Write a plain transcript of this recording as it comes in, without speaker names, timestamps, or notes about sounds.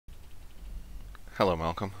Hello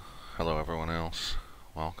Malcolm. Hello everyone else.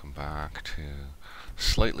 Welcome back to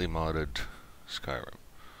slightly modded Skyrim.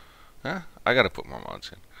 I gotta put more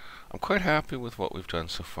mods in. I'm quite happy with what we've done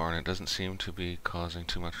so far, and it doesn't seem to be causing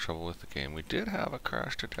too much trouble with the game. We did have a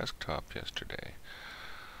crash to desktop yesterday,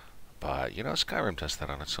 but you know, Skyrim does that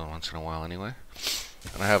on its own once in a while anyway.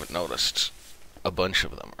 And I haven't noticed a bunch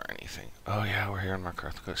of them or anything. Oh yeah, we're here in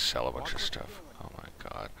Markarth. We've got to sell a bunch of stuff. Oh my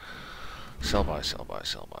god. Sell, buy, sell, buy,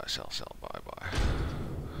 sell, buy, sell, buy, buy.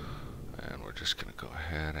 And we're just gonna go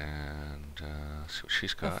ahead and see what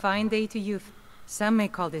she's A got. fine day to youth. Some may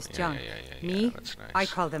call this junk. Yeah, Me, that's nice. I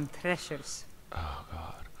call them treasures. Oh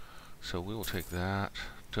god. So we will take that.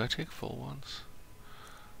 Do I take full ones?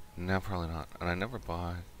 No, probably not. And I never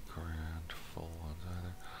buy grand full ones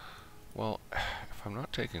either. Well, if I'm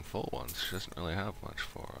not taking full ones, she doesn't really have much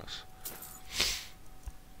for us.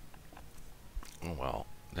 Well,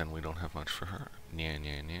 then we don't have much for her. Yeah,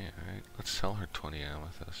 right? Let's sell her 20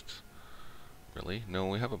 amethysts. Really? No,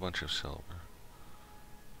 we have a bunch of silver.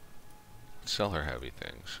 Let's sell her heavy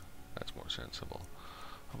things. That's more sensible.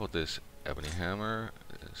 How about this ebony hammer,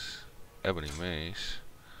 this ebony mace,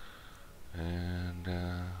 and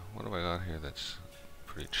what have I got here that's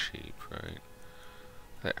pretty cheap, right?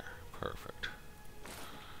 There, perfect.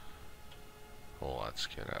 Well, let's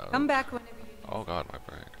get out. Come back whenever you need. Oh god, my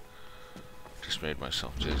brain. Just made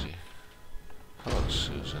myself dizzy. Hello,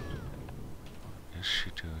 Susan. What is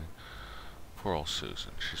she doing? Poor old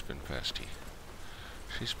Susan. She's been pesty.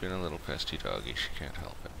 She's been a little pesty doggy. She can't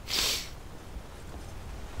help it.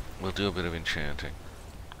 We'll do a bit of enchanting.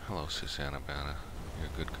 Hello, Susanna Banna.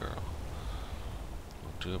 You're a good girl.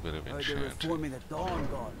 We'll do a bit of enchanting.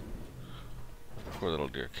 Poor little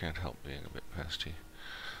dear can't help being a bit pesty.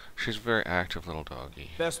 She's a very active little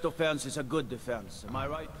doggy. Best defense is a good defense, am I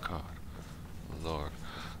right? God. Lord.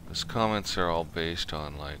 These comments are all based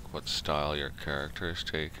on, like, what style your character is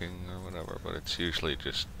taking or whatever, but it's usually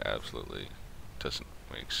just absolutely doesn't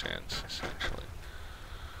make sense, essentially.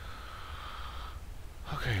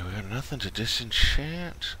 Okay, we got nothing to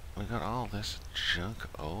disenchant. We got all this junk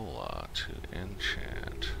Ola to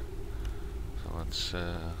enchant. So let's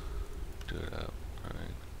do it up,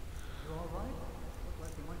 right? You alright? Look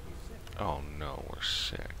like you might be sick. Oh no, we're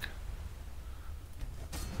sick.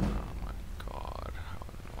 Oh my god, how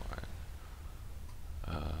annoying.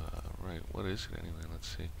 Right, what is it anyway?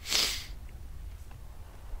 Let's see.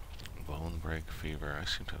 Bone break fever. I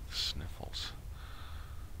seem to have the sniffles.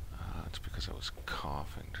 It's because I was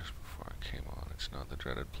coughing just before I came on. It's not the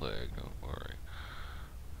dreaded plague, don't worry.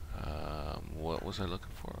 What was I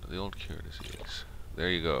looking for? The old cure disease. There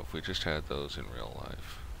you go. If we just had those in real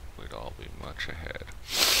life, we'd all be much ahead.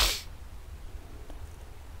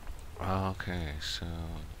 Okay, so,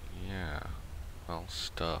 yeah. Well,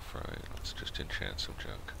 stuff, right? Let's just enchant some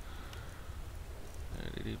junk.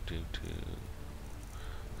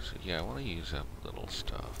 So, yeah, I want to use up little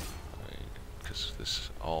stuff, right? Because this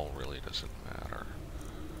all really doesn't matter.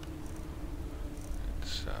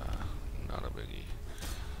 It's, not a biggie.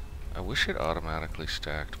 I wish it automatically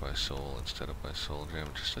stacked by soul instead of by soul gem.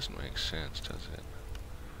 It just doesn't make sense, does it?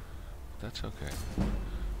 That's okay.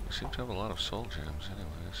 We seem to have a lot of soul gems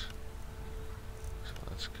anyways. So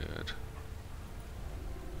that's good.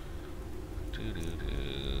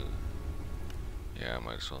 Yeah, I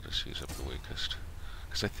might as well just use up the weakest.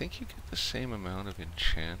 Because I think you get the same amount of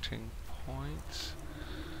enchanting points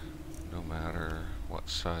no matter what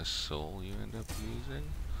size soul you end up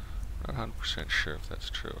using. I'm not 100% sure if that's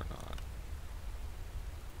true or not.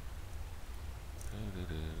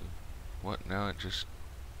 What now? It just...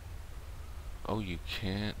 Oh, you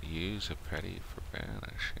can't use a petty for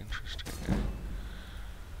banish. Interesting, eh?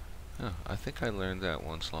 Oh, I think I learned that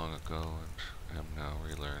once long ago and am now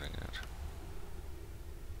relearning it.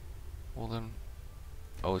 Well then...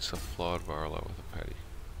 Oh, it's a flawed Varla with a petty.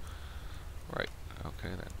 Right, okay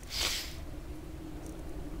then.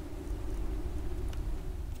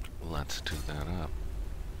 Let's do that up.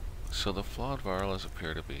 So the flawed Varlas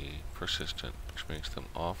appear to be persistent, which makes them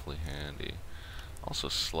awfully handy. Also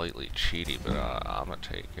slightly cheaty, but I'm gonna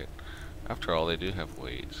take it. After all, they do have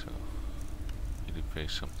weight, so you do pay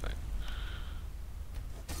something.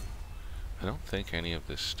 I don't think any of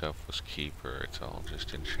this stuff was keeper. It's all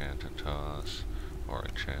just enchant and toss, or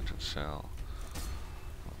enchant and sell.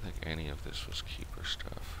 I don't think any of this was keeper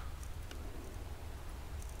stuff.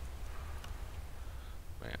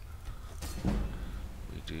 Man.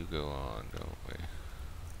 We do go on, don't we?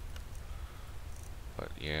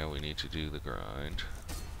 But yeah, we need to do the grind.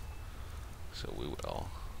 So we will.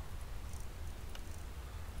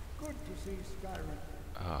 Good to see Skyrim.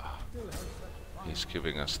 Ah, Still has such fine he's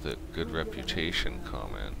giving us the good reputation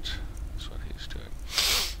comment. That's what he's doing.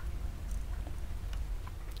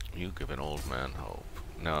 You give an old man hope.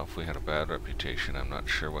 Now, if we had a bad reputation, I'm not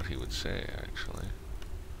sure what he would say, actually.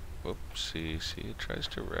 Whoops, see, it tries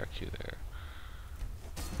to wreck you there.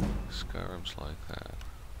 Skyrim's like that.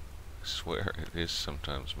 I swear, it is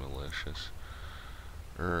sometimes malicious.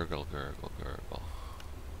 Gurgle, gurgle, gurgle.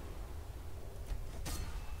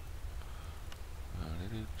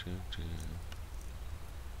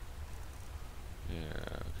 Yeah,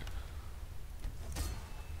 okay.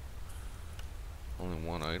 Only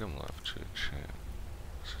one item left to enchant.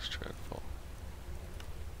 This is dreadful.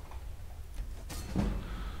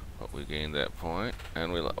 But we gained that point,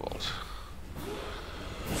 and we leveled.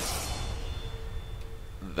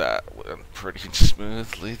 That went pretty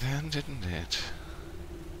smoothly then, didn't it?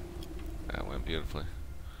 That went beautifully.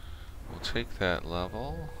 We'll take that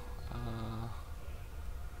level. I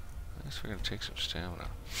guess we're going to take some stamina.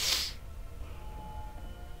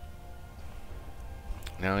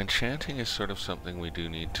 Now, enchanting is sort of something we do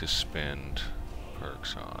need to spend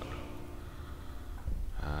perks on.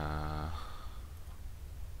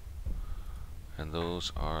 And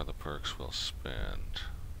those are the perks we'll spend.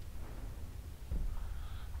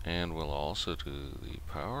 And we'll also do the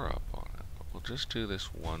power up on it. But we'll just do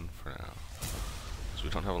this one for now, because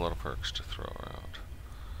we don't have a lot of perks to throw around.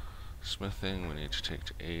 Smithing, we need to take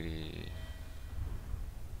to 80.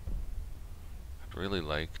 I'd really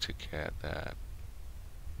like to get that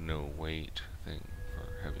no weight thing for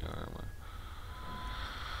heavy armor.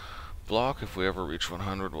 Block, if we ever reach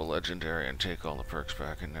 100, we'll legendary and take all the perks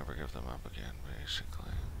back and never give them up again,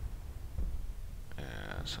 basically.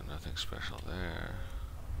 Yeah, so nothing special there.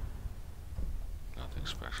 Nothing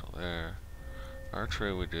special there.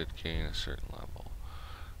 Archery, we did gain a certain level,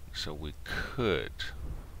 so we could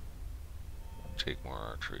take more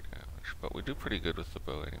archery damage, but we do pretty good with the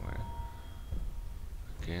bow anyway.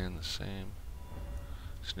 Again, the same.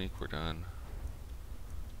 Sneak, we're done.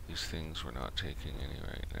 These things we're not taking any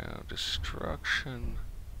right now. Destruction.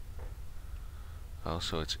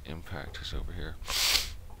 Also, its impact is over here.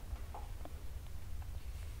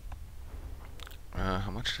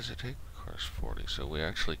 How much does it take? Of course, 40. So we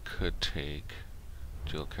actually could take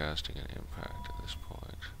dual casting and impact at this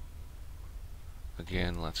point.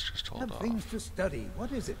 Again, let's just hold Have off. things to study.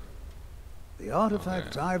 What is it? The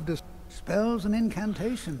artifacts I've discovered. Spells and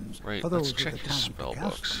incantations. Right, For let's those check with the his talent to spell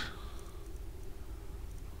cast books. them.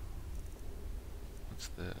 What's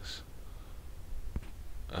this?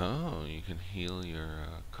 Oh, you can heal your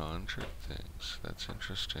conjured things. That's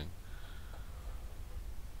interesting.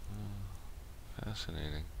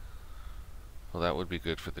 Fascinating. Well, that would be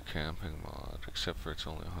good for the camping mod, except for it's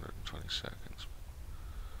only 120 seconds.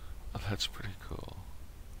 Oh, that's pretty cool.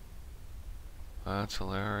 That's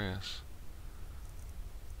hilarious.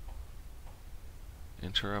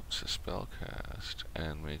 Interrupts a spell cast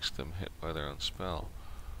and makes them hit by their own spell.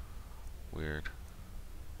 Weird.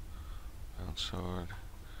 Bound sword.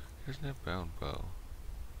 He doesn't have bound bow.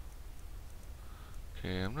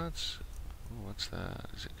 Okay, I'm not ooh, what's that?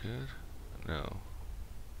 Is it good? No.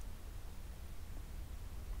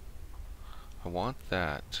 I want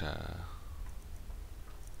that, I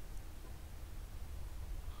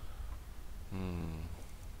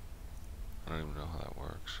don't even know how that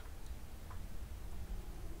works.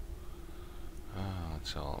 Oh,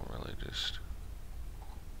 it's all really just...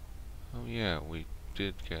 Oh yeah, we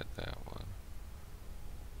did get that one.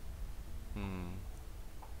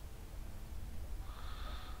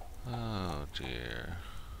 Oh dear.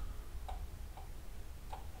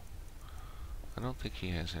 I don't think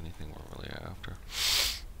he has anything we're really after.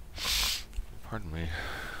 Pardon me.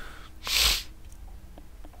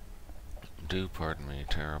 Do pardon me,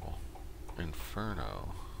 terrible.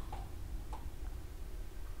 Inferno.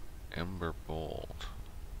 Ember Bolt.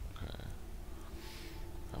 Okay.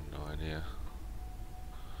 I have no idea.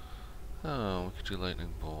 Oh, we could do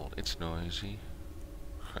Lightning Bolt. It's noisy.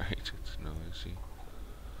 Right, it's noisy.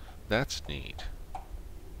 That's neat.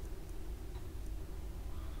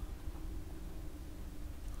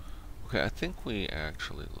 Okay, I think we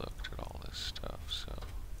actually looked at all this stuff, so...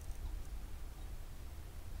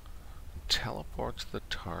 Teleports the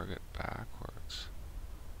target backwards.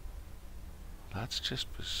 That's just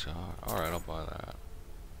bizarre. Alright, I'll buy that.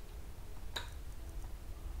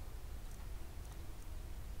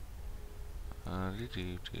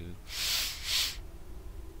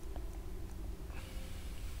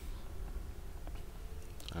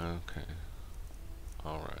 Okay.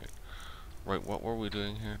 Alright. Right, what were we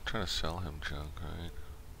doing here? Trying to sell him junk, right?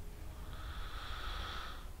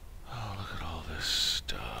 Oh, look at all this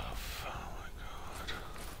stuff. Oh my god.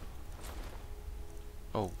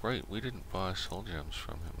 Oh, right, we didn't buy soul gems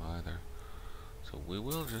from him either. So we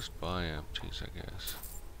will just buy empties, I guess.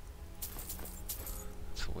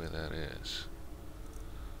 That's the way that is.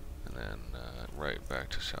 And then, right back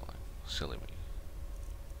to selling. Silly me.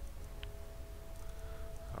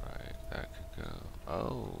 Alright, that could go.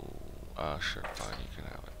 Oh, sure, fine, you can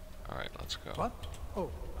have it. Alright, let's go. What?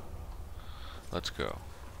 Oh, Let's go.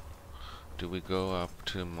 Do we go up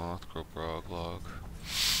to Mothgrove Broglog?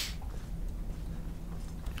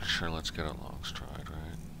 Sure, let's get a long stride,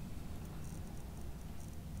 right?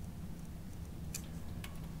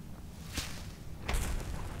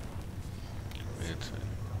 It's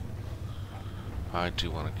I do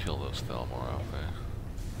want to kill those Thelmor off, eh?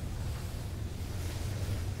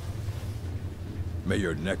 May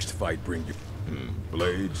your next fight bring you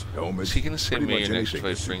blades, helmets. Is he going to say, pretty may much your next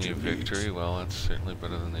anything to fight bring suit you your needs. victory? Well, that's certainly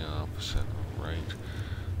better than the opposite, right?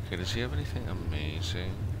 Okay, does he have anything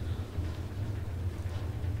amazing?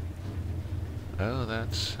 Oh,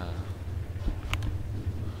 that's,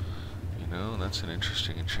 you know, that's an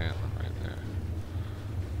interesting enchantment right there.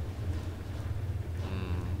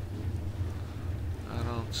 I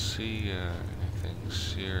don't see anything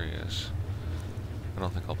serious. I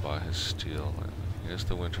don't think I'll buy his steel. He has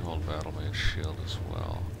the Winterhold Battlemage shield as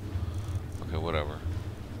well. Okay, whatever.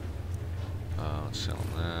 Let's sell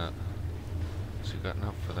him that. Has he got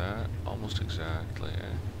enough for that? Almost exactly,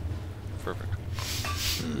 eh? Perfect.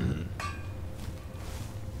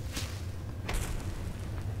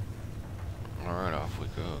 Alright, off we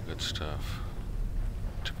go. Good stuff.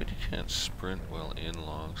 Too bad you can't sprint well in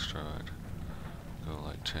long stride. Go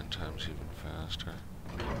like 10 times even faster.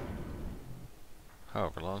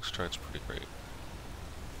 However, long stride's pretty great.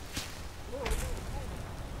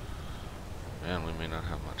 Man, we may not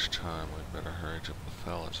have much time. We'd better hurry to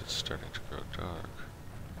Bethel as it's starting to grow dark.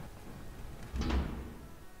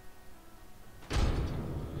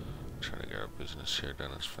 Try to get our business here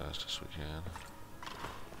done as fast as we can.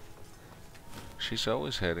 She's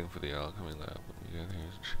always heading for the alchemy lab when we get here,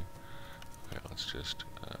 isn't she? Okay, let's just,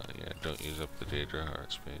 yeah, don't use up the Daedra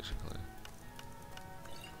hearts, basically.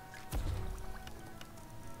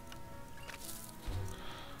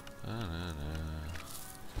 I'm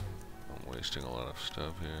wasting a lot of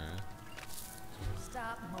stuff here.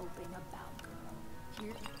 Stop moping about, girl.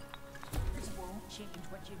 Here, this won't change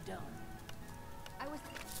what you've done. I was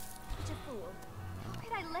such a fool. How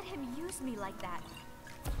could I let him use me like that?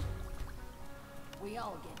 We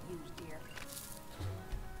all get used, dear.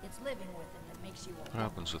 It's living with him that makes you What a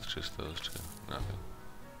happens with just those two? Nothing.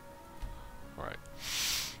 Alright.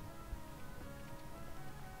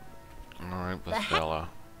 Alright, Bethella.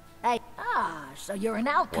 Hey, so you're an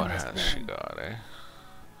What alchemist has then. she got, eh?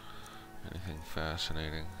 Anything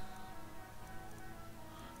fascinating?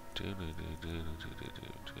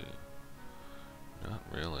 Not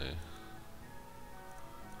really.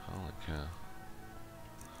 Holy cow.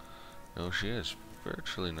 No, she has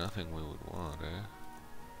virtually nothing we would want, eh?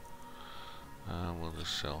 We'll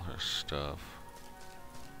just sell her stuff.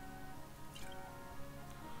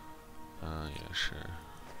 Yeah, sure.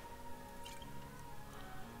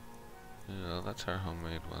 Yeah, that's our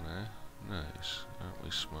homemade one, eh? Nice. Aren't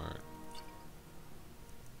we smart?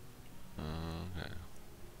 Okay.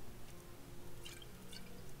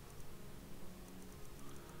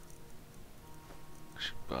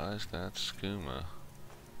 She buys that skooma.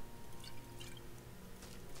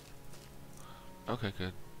 Okay,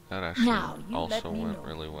 good. That actually Now, you also let me went know.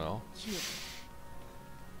 really well. Here.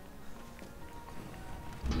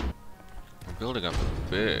 We're building up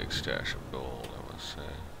a big stash of gold, I must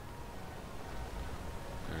say.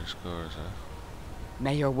 There's scores, huh?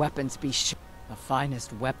 May your weapons be the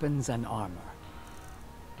finest weapons and armor.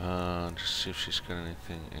 Just see if she's got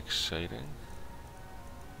anything exciting.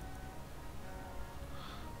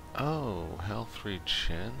 Oh, health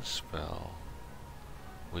regen spell.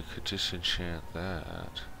 We could disenchant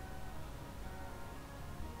that.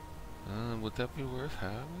 Would that be worth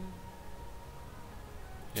having?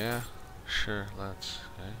 Yeah, sure, let's.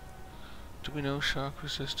 Okay. Do we know shock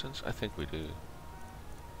resistance? I think we do.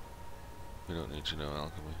 We don't need to know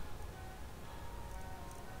alchemy.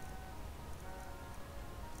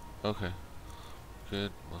 Okay,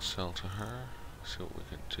 good. We'll sell to her. See what we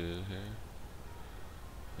can do here.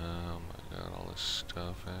 Oh my god, all this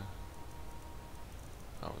stuff, eh?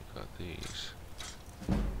 Oh, we've got these.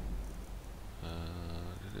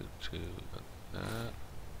 We got that.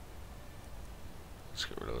 Let's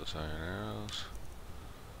get rid of those iron arrows.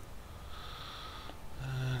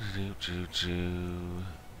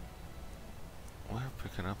 We're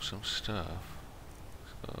picking up some stuff.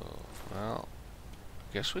 So, well,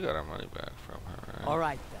 I guess we got our money back from her, right? All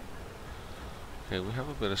right then. Okay, we have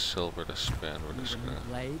a bit of silver to spend. We're just Need a new gonna...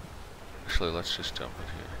 blade? Actually, let's just dump it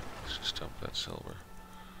here. Let's just dump that silver.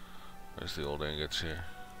 Where's the old ingots here?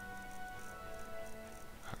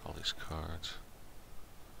 Got all these cards.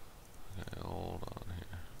 Okay, hold on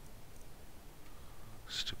here.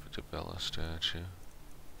 Stupid Debella statue.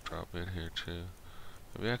 Drop it here too.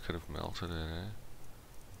 Maybe I could have melted it,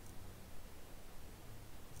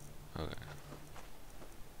 eh? Okay.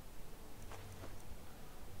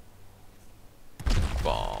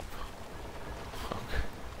 Bomb. Okay.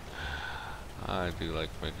 I do like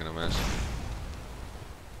making a mess.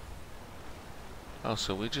 Oh,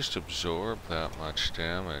 so we just absorb that much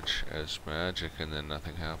damage as magic and then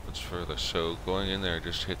nothing happens further. So going in there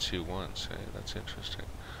just hits you once, eh? That's interesting.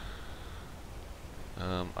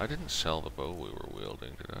 I didn't sell the bow we were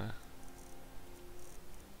wielding, did I?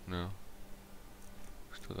 No.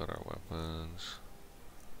 Still got our weapons.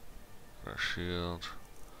 Got our shield.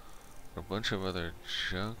 A bunch of other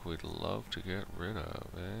junk we'd love to get rid of,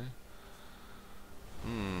 eh?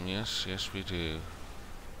 Yes, yes we do.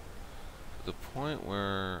 To the point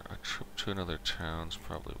where a trip to another town's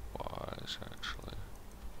probably wise, actually.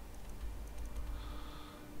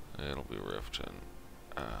 It'll be Riften.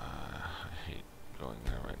 I hate going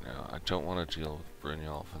there right now. I don't want to deal with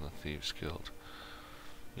Brynjolf and the Thieves Guild.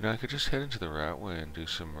 You know, I could just head into the Ratway and do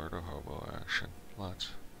some murder hobo action. Let's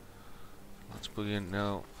boogie in.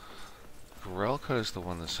 Now, Grelka is the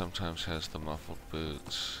one that sometimes has the muffled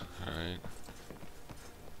boots, right?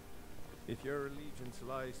 If your allegiance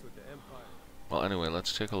lies with the Empire. Well, anyway,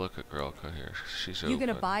 let's take a look at Grelka here. She's You open.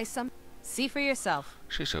 gonna buy some? See for yourself.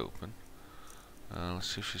 She's open. Let's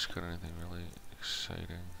see if she's got anything really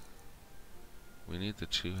exciting. We need the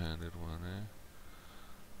two-handed one,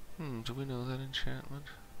 eh? Do we know that enchantment?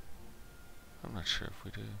 I'm not sure if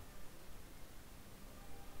we do.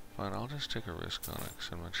 Fine, I'll just take a risk on it, because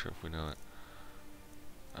I'm not sure if we know it.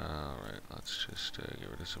 Alright, let's just get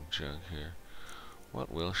rid of some junk here. What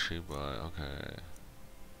will she buy? Okay.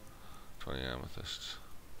 20 amethysts,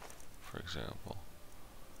 for example.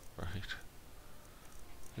 Right.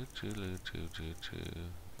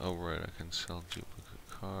 Oh, right, I can sell duplicate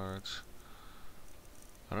cards.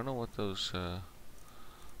 I don't know what those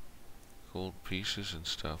gold pieces and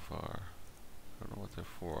stuff are. I don't know what they're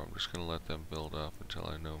for. I'm just going to let them build up until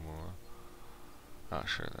I know more. Ah,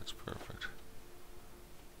 sure, that's perfect.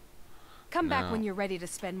 Come back when you're ready to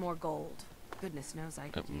spend more gold. Goodness knows I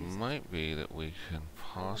could use It it. might be that we can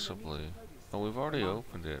possibly... Oh, we've already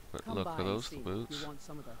opened it, but look, are those the boots?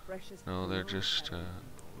 No, they're just,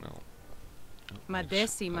 no.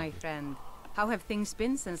 Madesi, my friend. How have things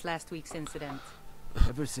been since last week's incident?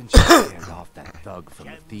 Ever since you scared off that thug from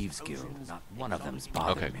the Thieves Guild, not one of them's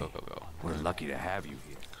bothered Okay, me. go. We're lucky to have you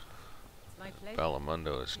here. My pleasure.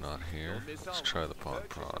 Balamundo is not here. Let's try the Pond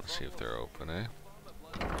Prawn, see if they're open, eh?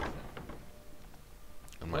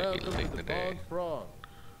 It might be late in the day. Prawn.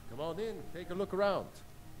 Come on in, take a look around.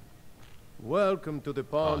 Welcome to the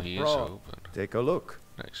Pond he is Prawn. open. Take a look.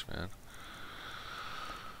 Nice, man.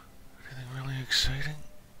 Anything really exciting?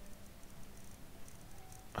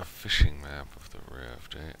 A fishing map of the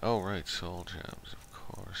Rift, eh? Oh, right, soul gems, of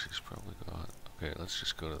course, he's probably got... Okay, let's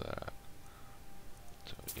just go to that.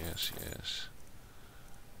 So, yes.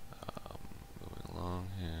 Moving along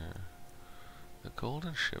here. The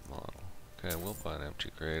golden ship model. Okay, we'll buy an empty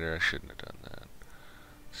crater. I shouldn't have done that.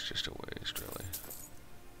 It's just a waste, really.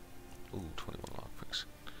 Ooh, 21 lockpicks.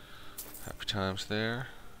 Happy times there.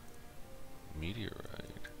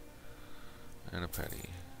 Meteorite. And a petty.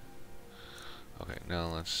 Okay, now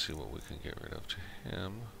let's see what we can get rid of to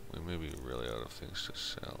him. We may be really out of things to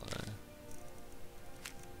sell, eh?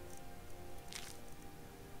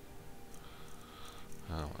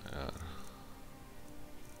 Oh my god.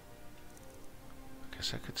 I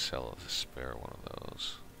guess I could sell a spare one of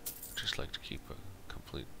those. Just like to keep a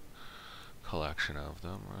complete collection of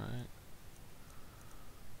them, right?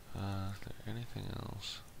 Is there anything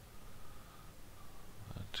else?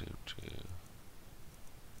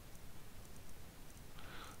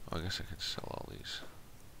 Oh, I guess I could sell all these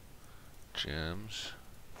gems.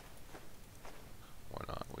 Why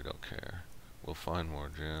not? We don't care. We'll find more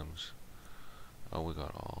gems. Oh, we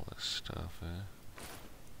got all this stuff, eh?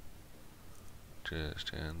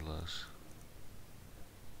 Just endless.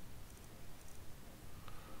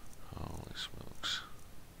 Holy smokes.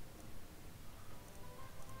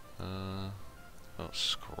 Oh,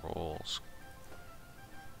 scrolls.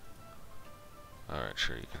 Alright,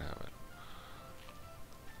 sure, you can have it.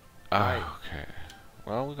 Okay.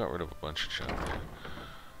 Well, we got rid of a bunch of junk here.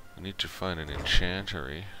 We need to find an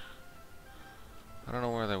enchantery. I don't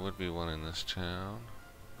know where there would be one in this town.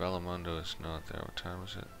 Bellamundo is not there. What time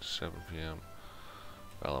is it? 7 p.m.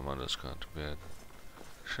 Valamundo's gone to bed.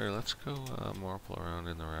 Sure, let's go morphle around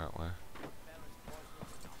in the rat way.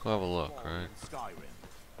 Go have a look, right?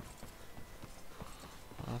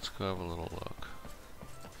 Let's go have a little look.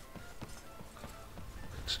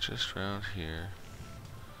 It's just around here.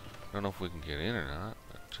 I don't know if we can get in or not,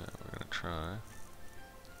 but we're gonna try.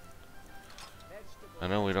 I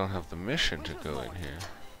know we don't have the mission to go in here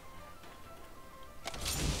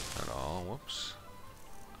at all. Whoops.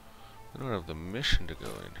 We don't have the mission to go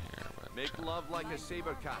in here, but make love like a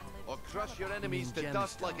saber cat, or crush your enemies to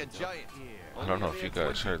dust like a giant. I don't know if you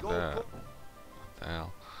guys heard that. What the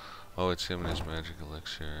hell? Oh, it's him and his magic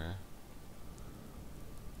elixir.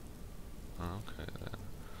 Okay then.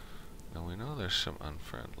 Now we know there's some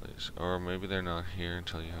unfriendlies, or maybe they're not here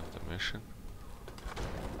until you have the mission.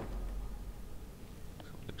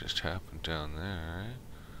 Something just happened down there, right?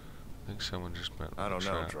 I think someone just met. I don't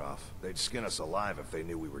know, Droff. They'd skin us alive if they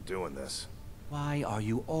knew we were doing this. Why are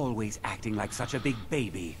you always acting like such a big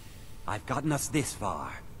baby? I've gotten us this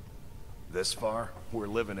far. This far? We're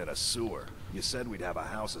living in a sewer. You said we'd have a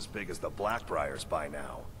house as big as the Blackbriars by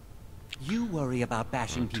now. You worry about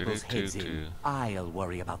bashing people's heads in. I'll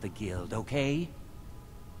worry about the guild, okay?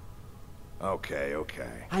 Okay,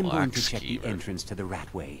 okay. I'm going to check the entrance to the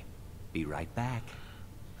Ratway. Be right back.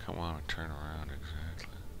 Come on and turn around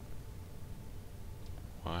exactly.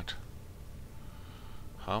 What?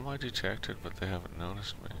 How am I detected but they haven't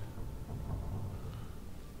noticed me?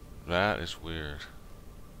 That is weird.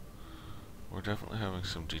 We're definitely having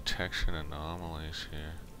some detection anomalies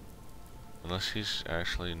here. Unless he's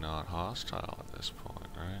actually not hostile at this point,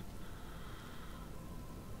 right?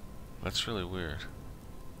 That's really weird.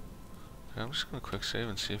 Okay, I'm just gonna quick save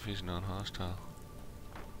and see if he's non-hostile.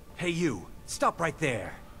 Hey you! Stop right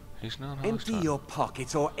there! He's non-hostile. Empty your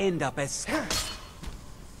pockets or end up as... Okay.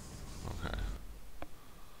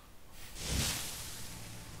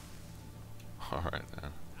 Alright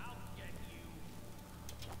then.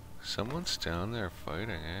 Someone's down there fighting,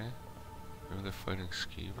 eh? Maybe they're fighting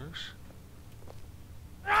skeevers?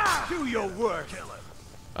 Do your work!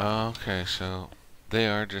 Okay, so they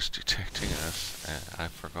are just detecting us. I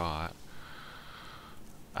forgot.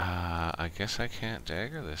 I guess I can't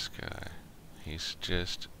dagger this guy. He's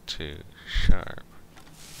just too sharp.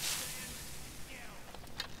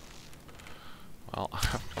 Well, I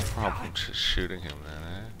have no problem just shooting him then,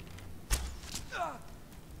 eh?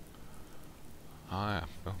 I have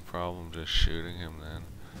no problem just shooting him then.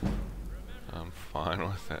 I'm fine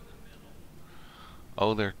with it.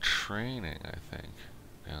 Oh, they're training, I think,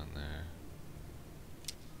 down there.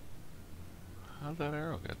 How'd that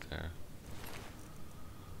arrow get there?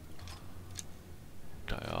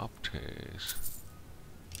 Dioptase.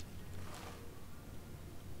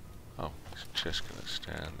 Oh, he's just gonna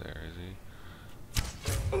stand there, is he?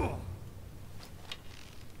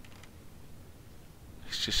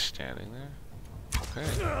 He's just standing there? Okay.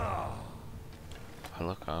 Oh,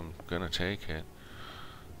 look, I'm gonna take it.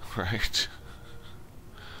 Right?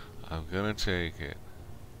 I'm gonna take it.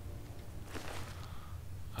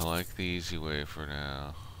 I like the easy way for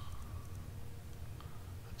now.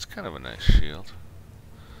 It's kind of a nice shield.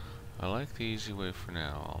 I like the easy way for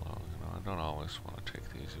now, although, you know, I don't always want to take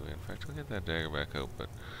the easy way. In fact, I'll get that dagger back out, but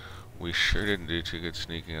we sure didn't do too good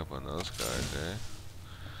sneaking up on those guys, eh?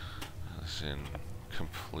 As in,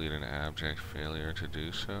 complete and abject failure to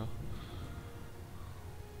do so.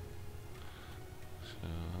 So,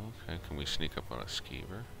 okay, can we sneak up on a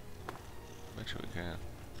skeever? Bet you we can.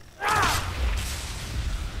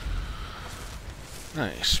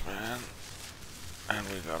 Nice, man. And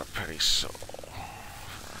we got a petty soul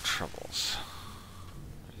for our troubles.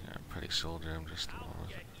 Yeah, petty soul gem just along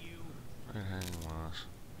with it. Right hanging moss.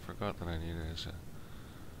 Forgot that I needed his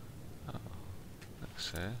oh.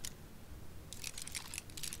 Thanks, eh?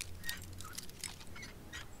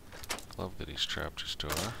 Love that he's trapped his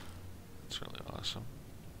door. That's really awesome.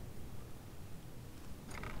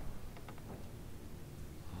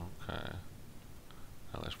 Okay.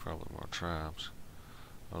 Now there's probably more traps.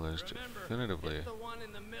 Oh, there's definitively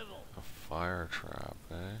a fire trap,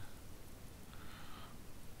 eh?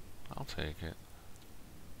 I'll take it.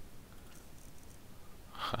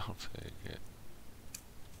 I'll take it.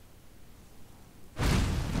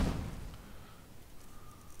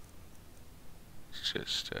 Let's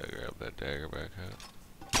just grab that dagger back out.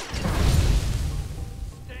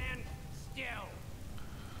 Stand still!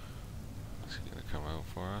 Is he gonna come out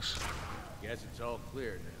for us? Guess it's all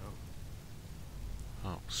clear now.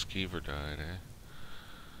 Oh, Skeever died, eh?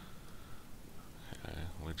 Okay,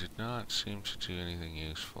 we did not seem to do anything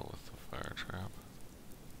useful with the fire trap.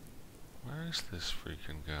 Where is this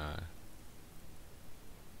freaking guy?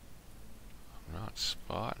 I'm not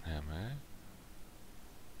spotting him, eh?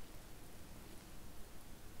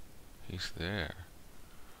 He's there.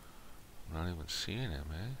 I'm not even seeing him,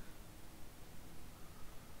 eh?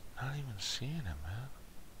 Not even seeing him, man.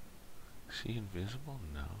 Is he invisible?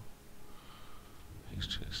 No. He's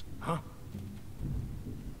just... Huh?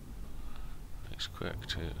 He's quick,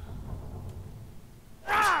 too.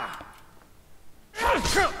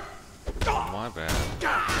 Oh, my bad.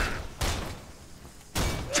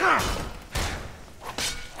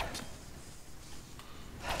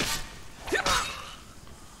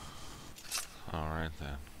 Alright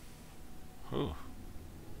then. Whew.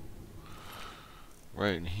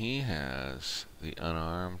 Right, and he has the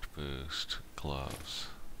unarmed boost gloves.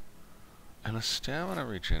 And a stamina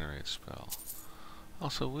regenerate spell.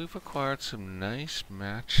 Also, we've acquired some nice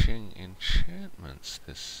matching enchantments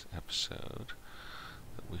this episode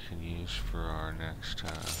that we can use for our next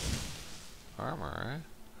armor, eh?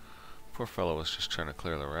 Poor fellow was just trying to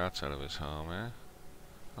clear the rats out of his home, eh?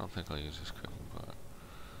 I don't think I'll use his cooking pot.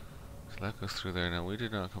 So that goes through there. Now, we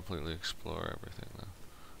did not completely explore everything, though.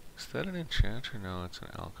 Is that an enchanter? No, it's an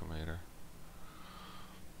alchemator.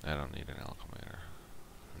 I don't need an alchemator.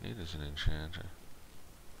 What I need is an enchanter.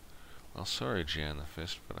 Well, sorry, Jan the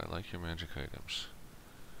Fist, but I like your magic items.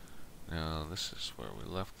 Now, this is where we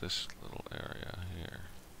left this little area here.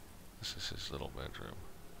 This is his little bedroom.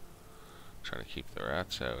 Trying to keep the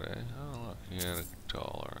rats out, eh? Oh, look, he had a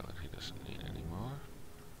dollar that he doesn't need anymore.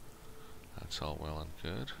 That's all well and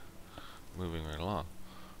good. Moving right along.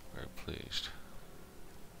 Very pleased.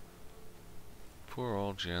 Poor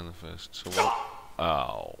old Jan the Fist. So what?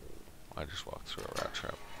 Oh, I just walked through a rat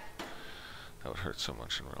trap. That would hurt so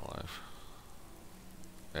much in real life.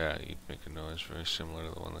 Yeah, you'd make a noise very similar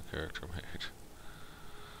to the one the character made.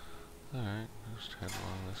 Alright, just head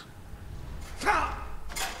along this.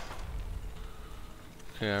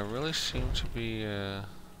 Okay, I really seem to be a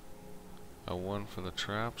one for the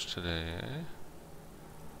traps today, eh?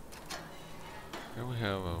 Here we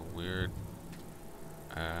have a weird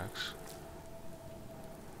axe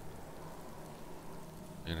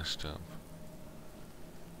in a stump.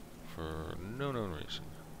 For no known reason.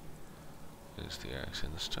 Is the axe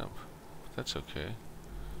in the stump. But that's okay.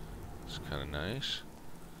 It's kind of nice.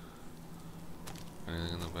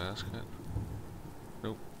 Anything in the basket?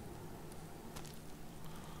 Nope.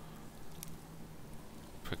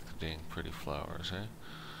 Pick the dang pretty flowers, eh?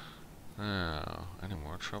 Now, any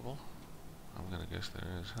more trouble? I'm gonna guess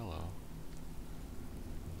there is. Hello.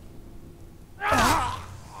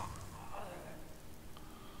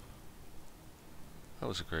 That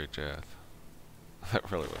was a great death.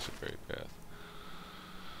 That really was a great death.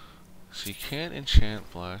 So you can't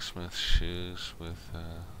enchant blacksmith shoes with,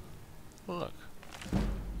 look,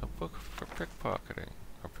 a book for pickpocketing.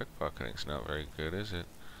 Our pickpocketing's not very good, is it?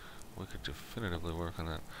 We could definitively work on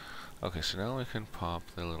that. Okay, so now we can pop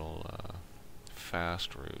the little,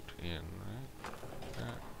 fast route in, right?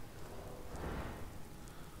 There.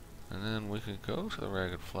 And then we could go to the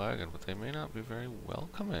Ragged Flagon, but they may not be very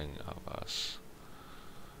welcoming of us.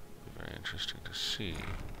 Be very interesting to see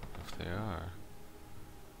if they are.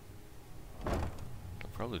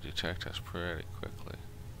 They'll probably detect us pretty quickly.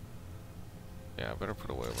 Yeah, I better put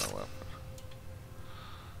away my weapon.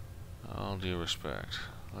 All due respect.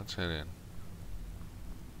 Let's head in.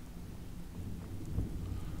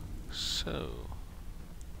 So,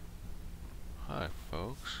 hi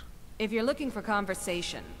folks. If you're looking for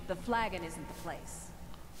conversation, the Flagon isn't the place.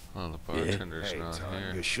 Well, the bartender's Hey, not Tom,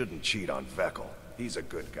 here. you shouldn't cheat on Veckel. He's a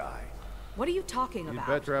good guy. What are you talking You'd about?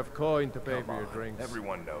 better have coin to pay Come for your on, drinks.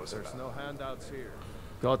 everyone knows There's about no handouts here.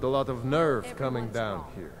 Got a lot of nerve coming Everyone's down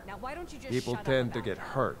wrong. here. Now why don't you just People shut up tend to about get that?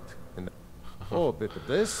 hurt. Oh, a bit of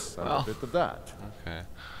this and a bit of that. Okay.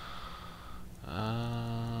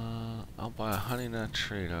 I'll buy a honey nut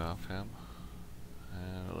treat off him.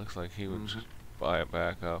 And it looks like he would just buy it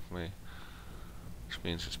back off me. Which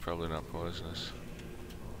means it's probably not poisonous.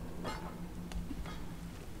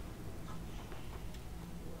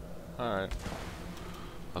 Alright.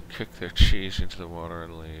 I'll kick their cheese into the water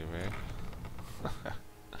and leave, eh?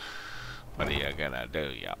 What are you gonna do,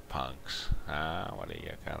 you punks? Huh? What are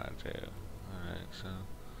you gonna do? Alright, so...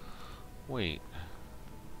 Wait.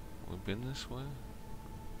 We've been this way?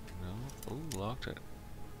 No? Ooh, locked it.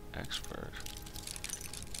 Expert.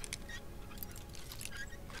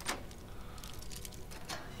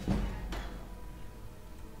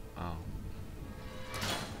 Oh.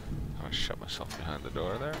 I shut myself behind the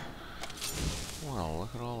door there. Well,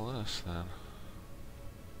 look at all this then.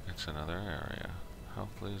 It's another area. How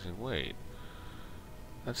pleasing. Wait.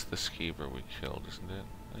 That's the skeever we killed, isn't it?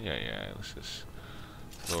 Yeah, this is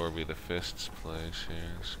Lorby the Fist's place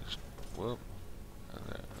here. It's just, whoop.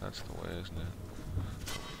 There, that's the way, isn't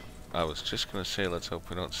it? I was just gonna say, let's hope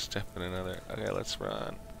we don't step in another. Okay, let's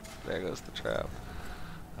run. There goes the trap.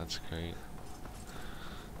 That's great.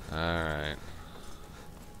 Alright.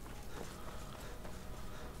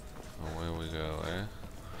 Away we go, eh?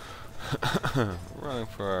 Running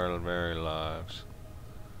for our very lives.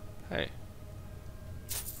 Hey.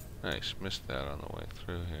 Nice, missed that on the way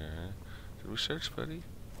through here, eh? Did we search, buddy?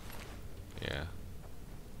 Yeah.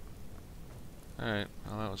 Alright,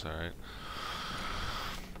 well that was alright.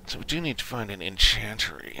 So we do need to find an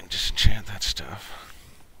enchantery and disenchant that stuff.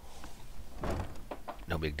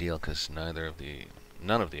 No big deal, because none of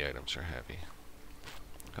the items are heavy.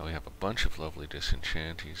 Oh, we have a bunch of lovely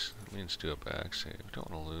disenchanties. That means do a back save. We don't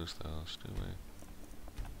want to lose those, do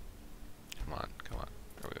we? Come on, come on.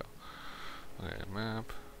 There we go. Okay,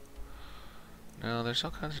 map. Now, there's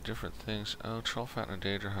all kinds of different things. Oh, troll fat and a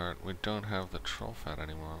danger heart. We don't have the troll fat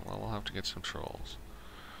anymore. Well, we'll have to get some trolls.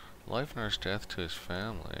 Leifner's death to his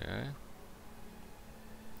family, eh?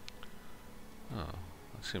 Oh,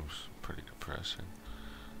 that seems pretty depressing.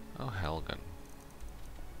 Oh, Helgen.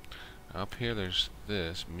 Up here there's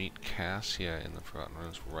this. Meet Cassia in the Forgotten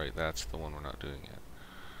Ruins. Right, that's the one we're not doing yet.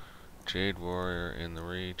 Jade Warrior in the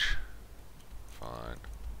Reach. Fine.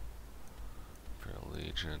 Imperial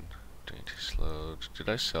Legion. Dainty Slodes. Did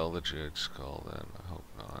I sell the Jade Skull then? I hope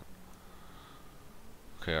not.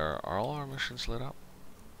 Okay, are all our missions lit up?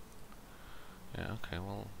 Yeah, okay,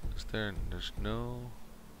 well, there's no...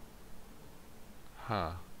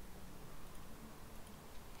 Huh.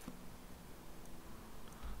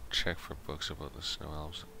 Check for books about the snow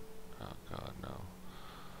elves. Oh god, no.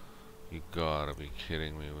 You gotta be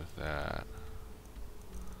kidding me with that.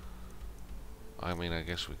 I mean, I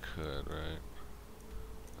guess we could, right?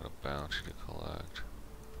 Got a bounty to collect.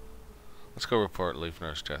 Let's go report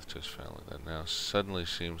Leifnar's death to his family. That now suddenly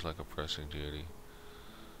seems like a pressing duty.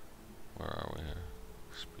 Where are we here?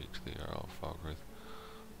 Speak to the Jarl of Falkreath.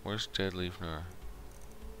 Where's dead Leifnar?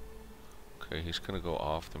 Okay, he's gonna go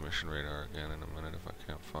off the mission radar again in a minute if I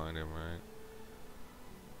can't find him, right?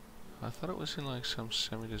 I thought it was in like some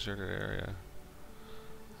semi-deserted area.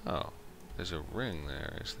 Oh, there's a ring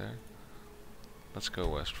there, is there? Let's go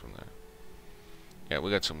west from there. Yeah,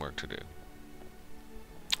 we got some work to do.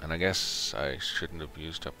 And I guess I shouldn't have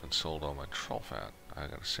used up and sold all my troll fat. I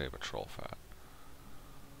gotta save a troll fat.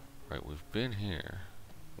 Right, we've been here.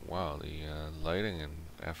 Wow, the lighting and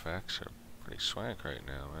FX are pretty swank right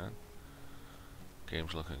now, man.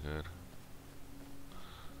 Game's looking good.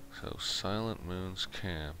 So, Silent Moon's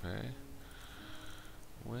camp, eh?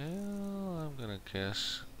 Well, I'm gonna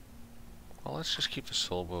guess... Well, let's just keep the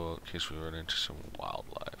soul bow out in case we run into some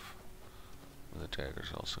wildlife. The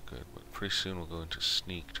dagger's also good, but pretty soon we'll go into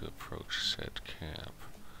sneak to approach said camp.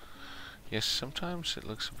 Yes, sometimes it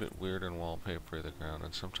looks a bit weird in wallpaper, the ground,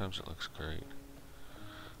 and sometimes it looks great.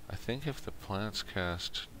 I think if the plants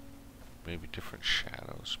cast maybe different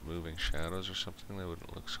shadows, moving shadows or something, they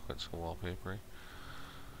wouldn't look quite so wallpapery.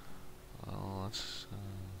 Well, that's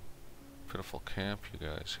a pitiful camp you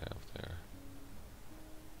guys have there.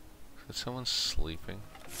 Is that someone sleeping?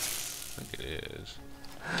 I think it is.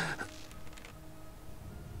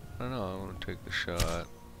 I don't know, I want to take the shot.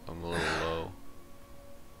 I'm a little low.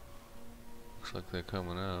 Looks like they're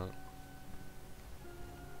coming out.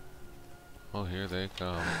 Oh, here they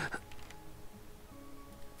come.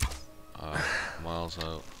 Miles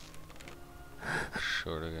out.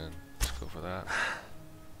 Short again. Let's go for that.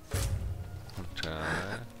 Okay.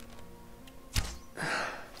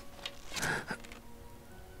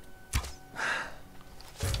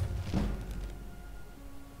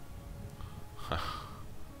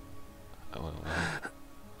 That went well.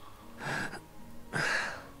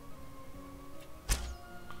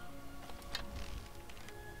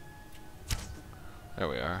 There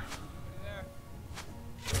we are.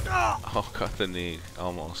 Oh, got the knee.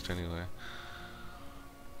 Almost, anyway.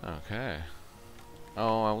 Okay.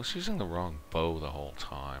 Oh, I was using the wrong bow the whole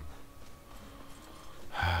time.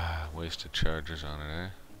 Wasted charges on it, eh?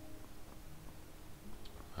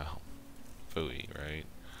 Well, phooey, right?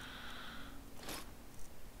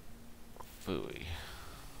 Phooey.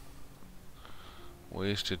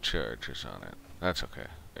 Wasted charges on it. That's okay.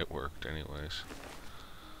 It worked anyways.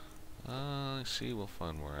 Let's see, we'll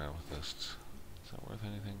find more amethysts. Is that worth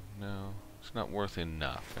anything? No. It's not worth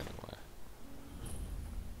enough, anyway.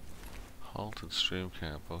 Halted stream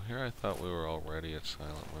camp. Oh, here I thought we were already at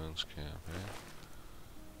Silent Moon's camp, eh?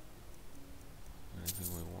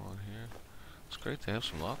 Anything we want here? It's great to have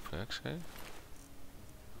some lockpicks, eh?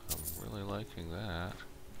 I'm really liking that.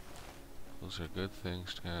 Those are good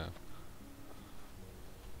things to have.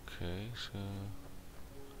 Okay, so...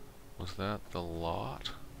 Was that the lot?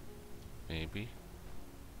 Maybe.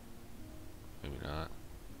 Maybe not.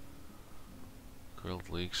 Grilled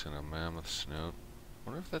leeks and a mammoth snout.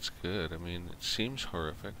 Wonder if that's good. I mean, it seems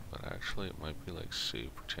horrific, but actually it might be like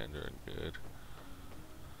super tender and good.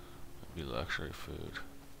 Might be luxury food.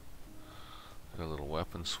 Got a little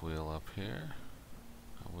weapons wheel up here.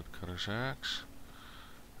 A woodcutter's axe.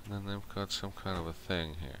 And then they've got some kind of a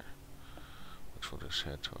thing here, which we'll just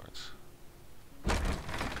head towards.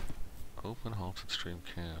 Open halted stream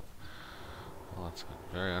camp. Well, that's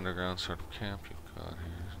a very underground sort of camp you've got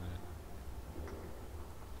here, isn't it?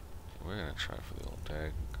 We're gonna try for the old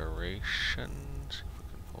decoration. See if we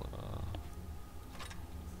can pull it off.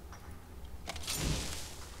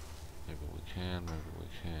 Maybe we can, maybe we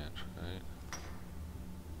can't, right?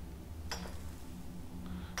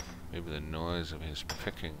 Maybe the noise of his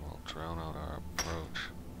picking will drown out our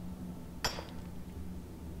approach.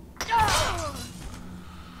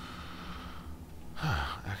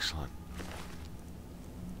 Excellent.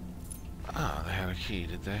 Ah, they had a key,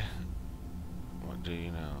 did they? What do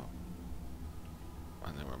you know?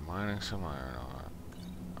 And they were mining some iron ore.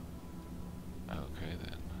 Okay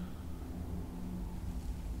then.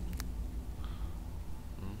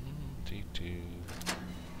 D2.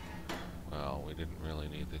 Well, we didn't really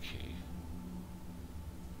need the key.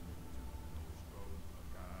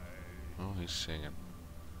 Oh, he's singing.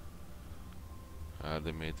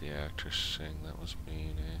 They made the actors sing. That was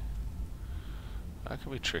mean, eh? That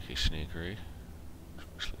could be tricky sneakery.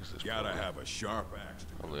 Especially 'cause there's Gotta have a sharp axe.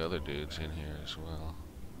 all the other dudes in here as well.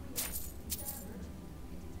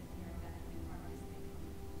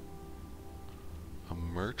 A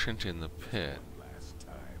merchant in the pit.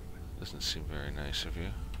 Doesn't seem very nice of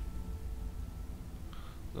you.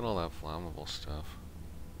 Look at all that flammable stuff.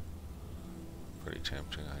 Pretty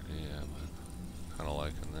tempting idea, but kind of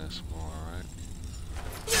liking this more, right?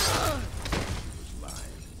 She was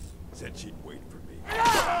lying. Said she'd wait for me.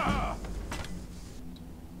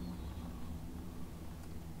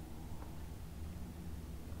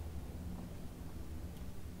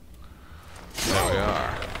 There we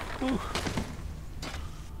are. Whew.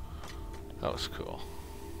 That was cool.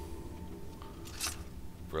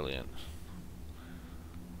 Brilliant.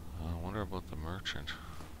 I wonder about the merchant.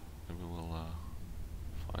 Maybe we'll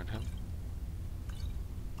find him.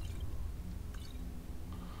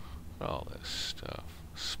 All this stuff.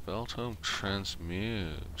 Spell tome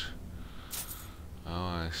transmute. Oh,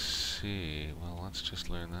 I see. Well, let's just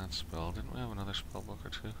learn that spell. Didn't we have another spell book or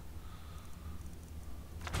two?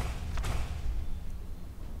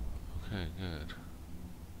 Okay, good.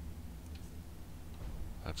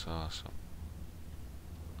 That's awesome.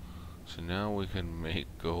 So now we can make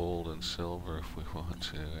gold and silver if we want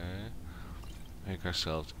to, eh? Make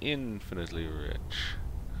ourselves infinitely rich.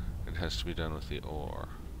 It has to be done with the ore.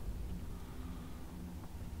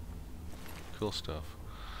 Cool stuff.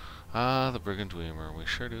 Ah, the Brigand Weemer. We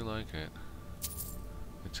sure do like it.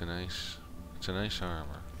 It's a nice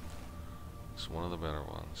armor. It's one of the better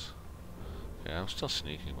ones. Yeah, I'm still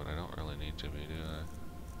sneaking, but I don't really need to be, do I?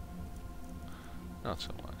 Not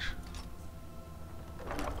so much.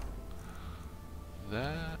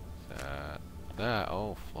 That,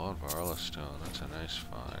 oh, flawed Varla stone. That's a nice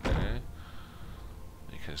find, eh?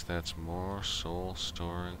 Because that's more soul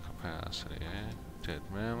storing capacity, eh? Dead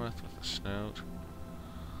mammoth with a snout.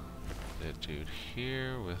 That dude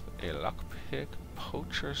here with a lockpick,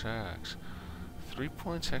 poacher's axe. 3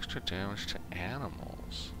 points extra damage to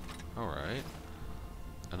animals. Alright.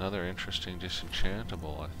 Another interesting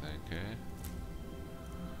disenchantable, I think, eh?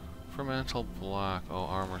 Fermental block. Oh,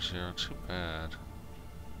 armor 0. Too bad.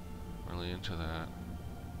 Really into that.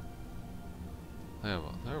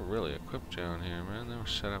 They're really equipped down here, man. They were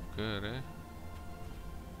set up good, eh?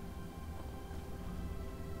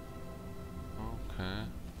 Okay.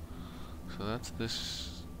 So that's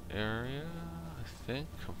this area, I think,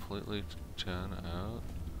 completely done out.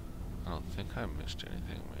 I don't think I missed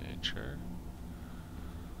anything major.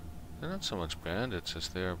 They're not so much bandits as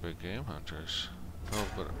they are big game hunters. Oh,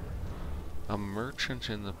 but a merchant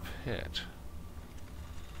in the pit.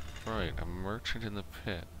 Right, a merchant in the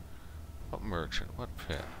pit. What merchant? What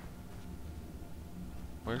pit?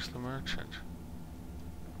 Where's the merchant?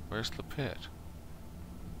 Where's the pit?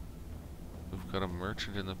 We've got a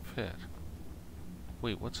merchant in the pit.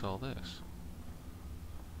 Wait, what's all this?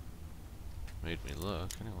 Made me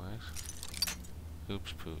look, anyways.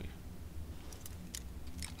 Oops, pooey.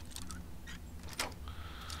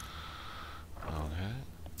 Okay.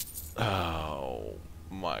 Oh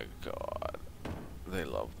my god. They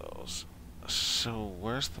love those. So,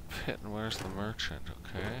 where's the pit and where's the merchant,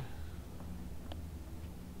 okay?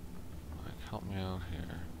 Like, help me out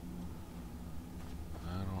here.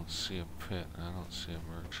 see a pit. I don't see a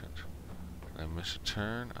merchant. Did I miss a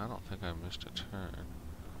turn? I don't think I missed a turn.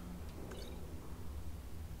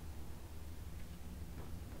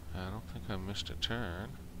 I don't think I missed a turn.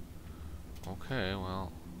 Okay,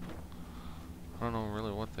 well, I don't know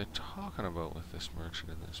really what they're talking about with this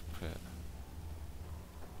merchant in this pit.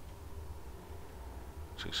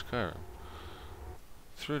 See, Skyrim.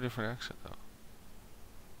 Through a different exit, though.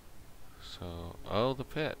 So, oh, the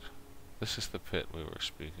pit. This is the pit we were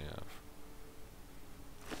speaking of.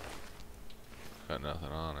 Got nothing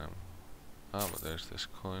on him. Oh, but there's this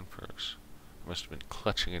coin purse. Must have been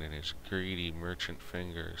clutching it in his greedy merchant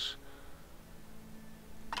fingers.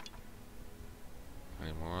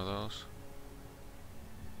 Any more of those?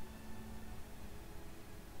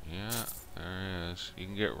 Yeah, there he is. You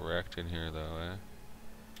can get wrecked in here though, eh?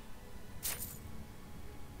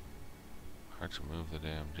 Hard to move the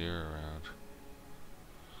damn deer around.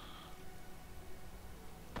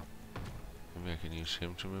 Maybe I can use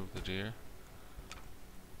him to move the deer?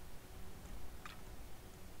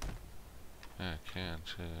 Yeah, I can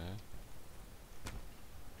too, eh?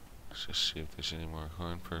 Let's just see if there's any more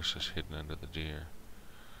coin purses hidden under the deer.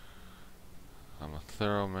 I'm a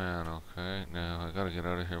thorough man, okay? Now, I gotta get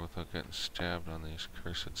out of here without getting stabbed on these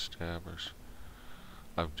cursed stabbers.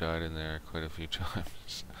 I've died in there quite a few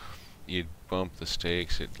times. You'd bump the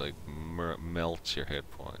stakes, it like melts your hit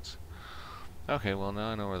points. Okay, well now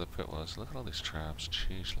I know where the pit was. Look at all these traps.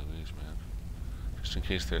 Jeez Louise, man. Just in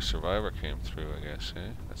case their survivor came through, I guess,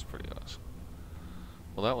 eh? That's pretty awesome.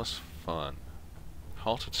 Well, that was fun.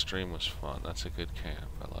 Halted Stream was fun. That's a good camp.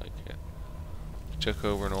 I like it. Took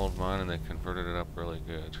over an old mine and they converted it up really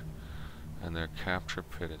good. And their capture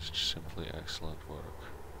pit is simply excellent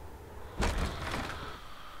work.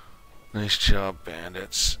 Nice job,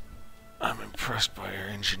 bandits. I'm impressed by your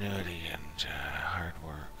ingenuity and hard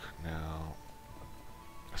work. Now,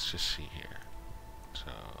 let's just see here.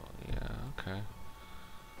 So, yeah, okay.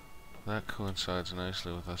 That coincides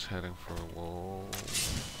nicely with us heading for a wall.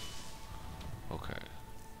 Okay.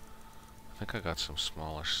 I think I got some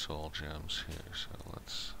smallish soul gems here, so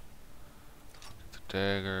let's get the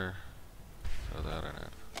dagger, throw that in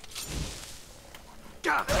it.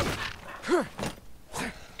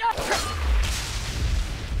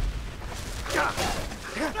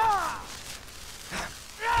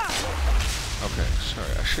 Okay,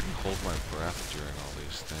 sorry, I shouldn't hold my breath during all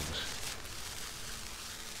these things.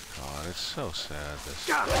 God, it's so sad, this.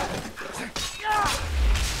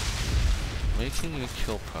 Making you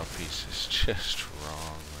kill puppies is just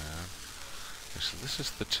wrong, man. Okay, so this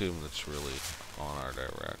is the tomb that's really on our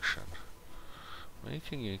direction.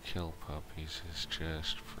 Making you kill puppies is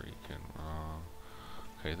just freaking wrong.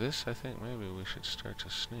 Okay, this I think maybe we should start to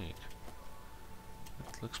sneak.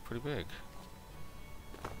 It looks pretty big.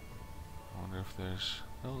 I wonder if there's...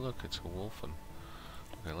 Oh look, it's a wolfen.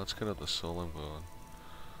 Okay, let's get out the soling bow and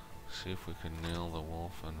see if we can nail the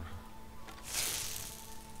wolfen.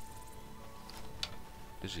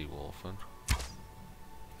 Is he wolfen?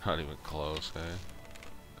 Not even close, eh?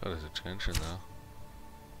 Got his attention though.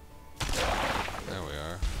 There we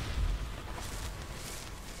are.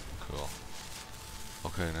 Cool.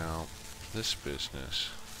 Okay, now, this business.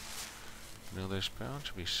 You know, there's bound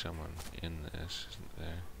to be someone in this, isn't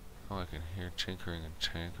there? Oh, I can hear tinkering and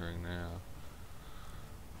tankering now.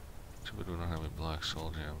 Too bad we don't have any black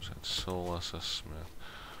soul gems. That's soul us a smith.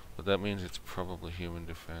 But that means it's probably human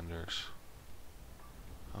defenders.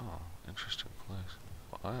 Oh, interesting place.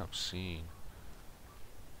 Well, I am seeing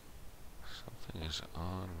something is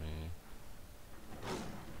on me.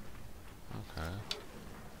 Okay.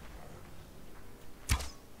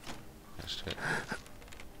 Missed it.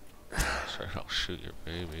 Sorry, I'll shoot your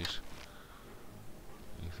babies.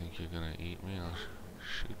 You think you're gonna eat me? I'll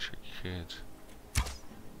shoot your kids.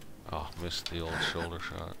 Oh, missed the old shoulder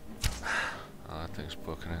shot. Oh, that thing's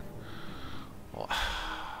booking it. Well,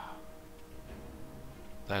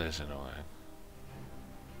 that is annoying.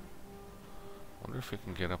 Wonder if we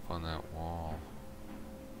can get up on that wall.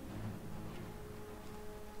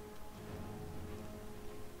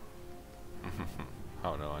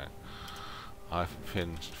 Oh no, I've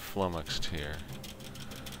been flummoxed here.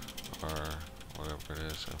 Or whatever it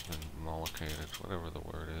is, I've been mollicated, whatever the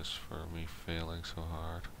word is for me failing so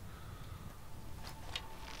hard.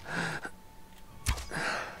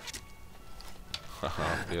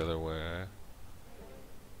 Off the other way.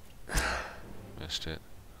 Missed it.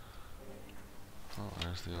 Oh,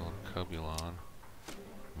 there's the old cubulon.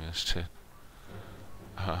 Missed it.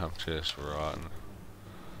 I'm just rotten.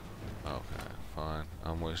 Okay, fine.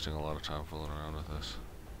 I'm wasting a lot of time fooling around with this.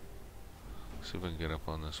 See if we can get up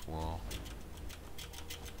on this wall.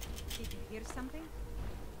 Did you hear something?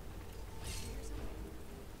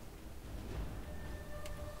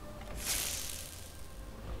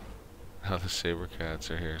 how the saber cats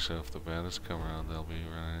are here, so if the bandits come around, they'll be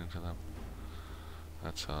running into them.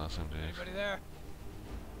 That's awesome, dude. Anybody there?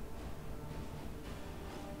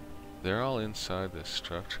 They're all inside this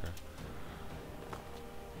structure.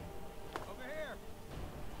 Over here.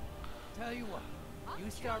 Tell you what, you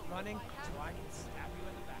start running so I can stab you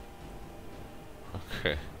in the back.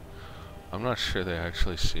 Okay. I'm not sure they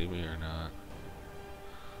actually see me or not.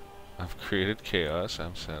 I've created chaos.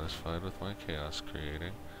 I'm satisfied with my chaos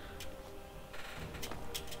creating.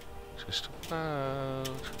 Just about.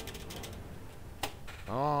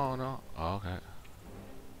 Oh no. Okay.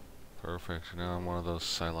 Perfect. Now I'm one of those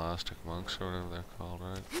Silastic monks or whatever they're called,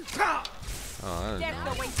 right? Oh, that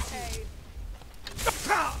is nice.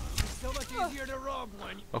 So much easier to rob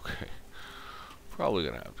when you... Okay. Probably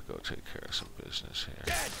gonna have to go take care of some business here.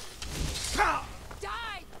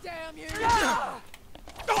 Die, damn you!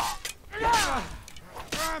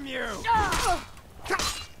 From you!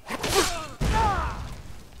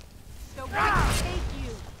 So we can take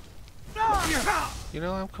you. You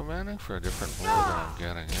know, I'm commanding for a different blow than I'm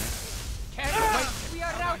getting, eh? Can't wait. We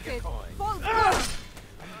are routed. Fall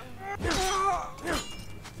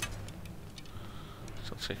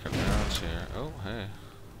Still taking rounds here. Oh, hey.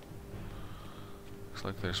 Looks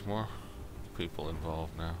like there's more people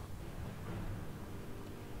involved now.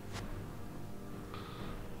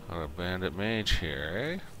 Got a bandit mage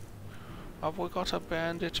here, eh? Have we got a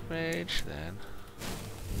bandit mage then?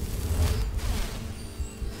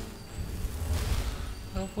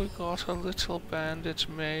 Have we got a little bandit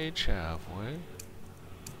mage, have we?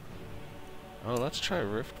 Oh, let's try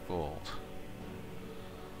Rift Bolt.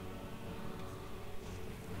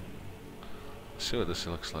 Let's see what this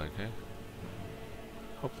looks like, eh?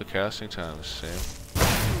 Hope the casting time is the same.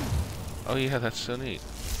 Oh yeah, that's so neat.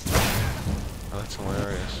 Oh, that's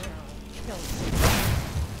hilarious.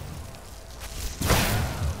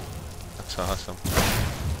 That's awesome.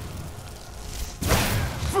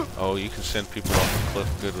 Oh, you can send people off a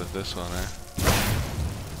cliff good with this one, eh?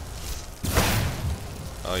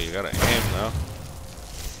 Oh, you gotta aim though.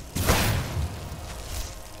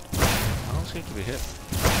 I don't seem to be hit.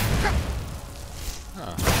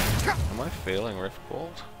 Huh. Am I failing Rift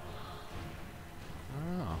Bolt?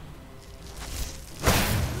 Oh.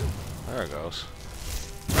 There it goes.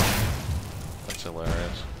 That's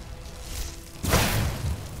hilarious.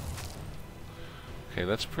 Okay,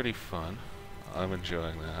 that's pretty fun. I'm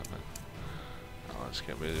enjoying that, but oh, let's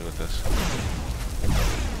get busy with this.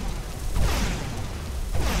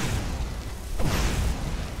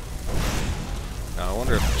 Now I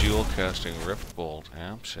wonder if dual casting Rift Bolt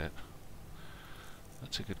amps it.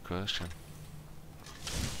 That's a good question.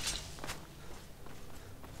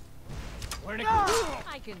 Where'd it go?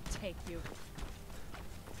 I can take you.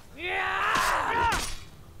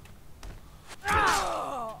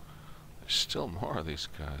 There's still more of these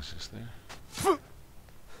guys, is there?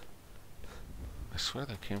 I swear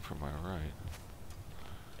they came from my right.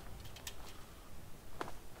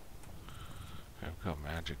 I've got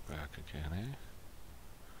magic back again, eh?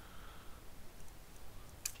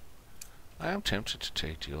 I am tempted to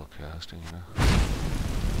take dual casting, you know.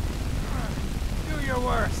 Do your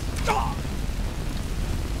worst.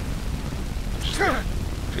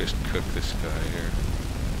 Just cook this guy here.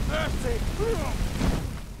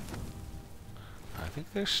 I think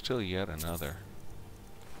there's still yet another.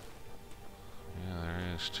 Yeah, there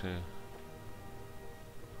is too.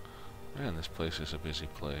 Man, this place is a busy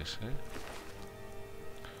place, eh?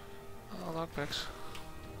 Oh, lockpicks.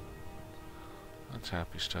 That's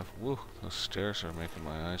happy stuff. Woo, those stairs are making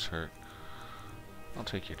my eyes hurt. I'll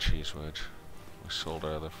take your cheese wedge. We sold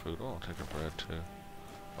our other food. Oh, I'll take a bread too.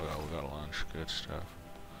 Oh, yeah, we got lunch. Good stuff.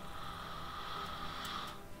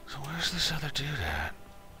 So where's this other dude at?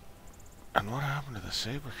 And what happened to the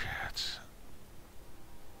saber cats?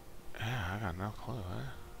 Yeah, I got no clue, eh?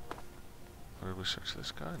 Or did we search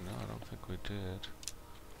this guy? No, I don't think we did.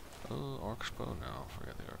 Oh, Orc's bow? No,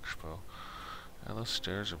 forget the Orc's bow. Yeah, those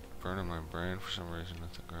stairs are burning my brain for some reason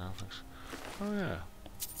with the graphics. Oh yeah.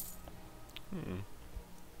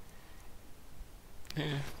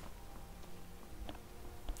 Yeah.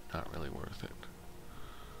 Not really worth it.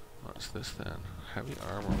 What's this then? Heavy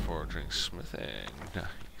armor forging, smithing.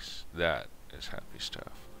 Nice. That is happy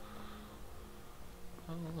stuff.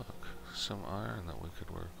 Oh look, some iron that we could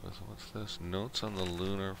work with. What's this? Notes on the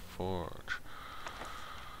lunar forge.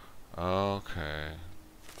 Okay.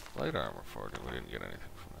 Light armor forging. We didn't get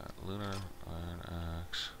anything from that. Lunar iron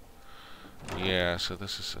axe. Yeah, so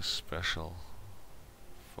this is a special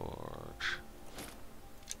forge.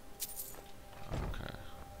 Okay.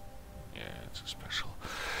 Yeah, it's a special.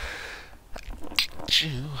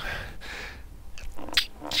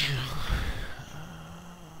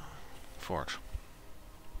 fort.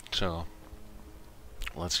 So,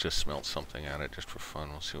 let's just smelt something at it just for fun.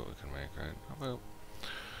 We'll see what we can make, right? How about,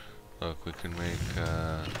 look, we can make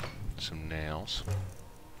some nails,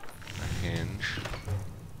 a hinge,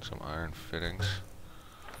 some iron fittings,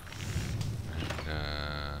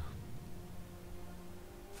 and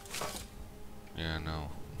yeah, no.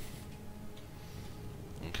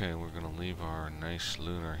 Okay, we're gonna leave our nice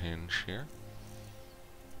lunar hinge here.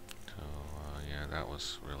 So, yeah, that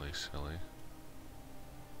was really silly.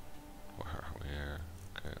 Where are we here?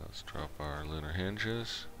 Okay, let's drop our lunar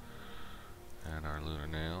hinges and our lunar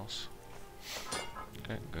nails.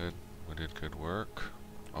 Okay, good. We did good work.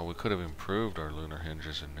 Oh, we could have improved our lunar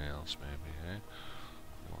hinges and nails, maybe, eh?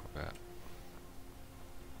 You want to bet?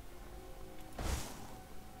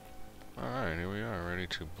 Alright, here we are, ready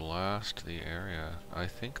to blast the area. I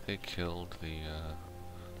think they killed the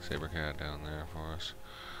saber cat down there for us.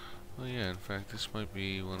 Well, yeah, in fact, this might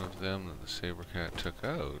be one of them that the saber cat took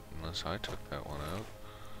out, unless I took that one out.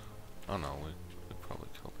 Oh no, we probably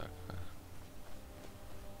killed that guy.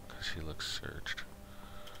 Because he looks surged.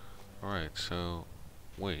 Alright, so,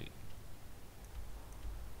 wait.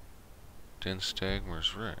 Den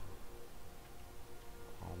Stagmer's ring.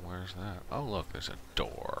 Oh, where's that? Oh, look, there's a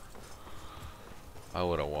door. I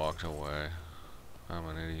would have walked away. I'm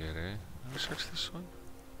an idiot, eh? Can we search this one?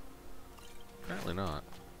 Apparently not.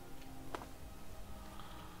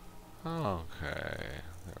 Okay,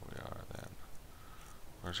 there we are then.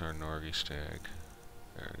 Where's our Norgy stag?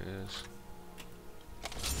 There it is.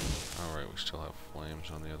 Alright, we still have flames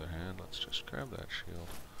on the other hand. Let's just grab that shield.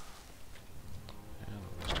 And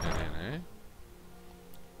we'll just head in, eh?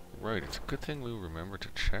 Right, it's a good thing we remembered to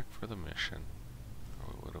check for the mission,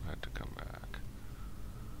 or we would have had to come back.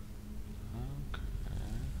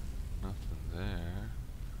 Okay, nothing there.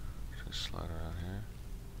 Just slide around here.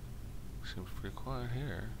 Seems pretty quiet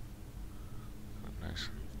here. Nice.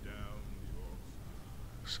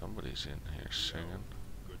 Somebody's in here singing.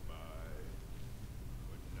 Goodbye.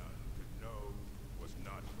 But none could know was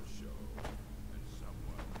not for show, and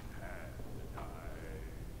someone had to die.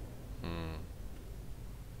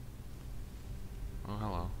 Oh,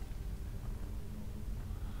 hello.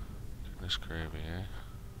 Goodness gravy, eh?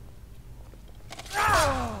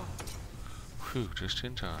 Whew, just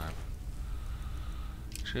in time.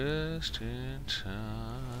 Just in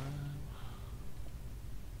time.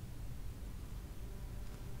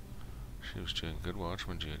 She was doing good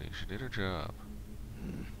watchman duty. She did her job.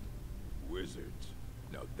 Wizards.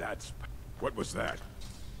 Now that's... What was that?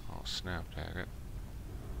 Oh, snap, Daggett.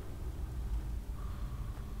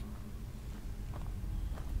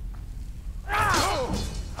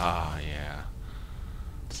 Ah, yeah.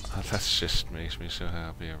 That's just makes me so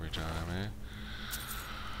happy every time, eh?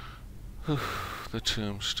 Whew, the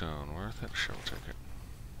tombstone. Worth it? Show ticket.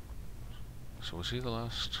 So was he the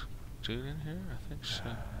last dude in here? I think so.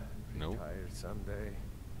 Nope. Tired someday.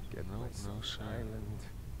 Get Nope, myself no sir. island.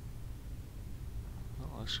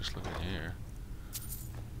 Well, let's just look in here.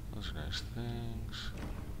 Those are nice things.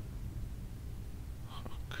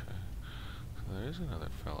 Okay. So there is another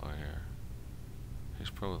fellow here. He's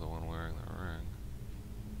probably the one wearing the ring.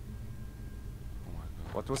 Oh my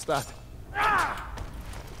god. What was that?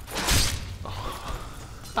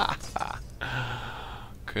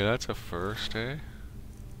 Okay, that's a first, eh?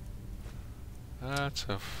 That's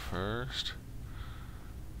a first.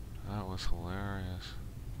 That was hilarious.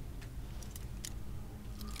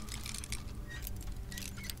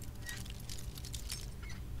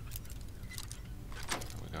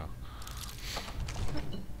 There we go.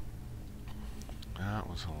 That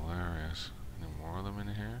was hilarious. Any more of them in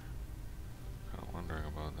here? Kind of wondering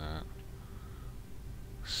about that.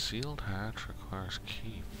 Sealed hatch requires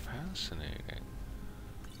key. Fascinating.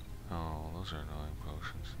 Oh, those are annoying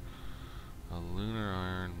potions. A lunar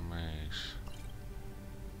iron mace.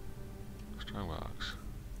 Strongbox.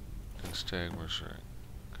 And Stagmer's ring.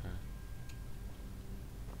 Okay.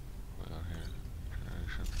 What we got here?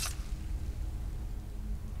 Generation.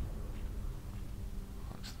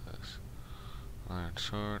 What's this? Iron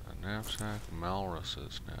sword, a knapsack,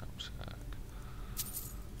 Malrus's knapsack.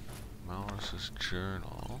 Malrus's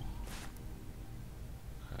journal.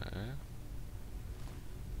 Okay.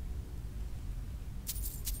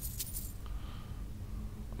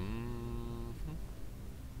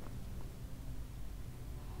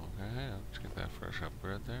 Okay, let's get that fresh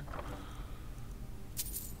upgrade there.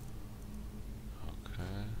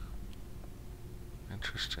 Okay.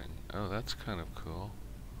 Interesting. Oh, that's kind of cool.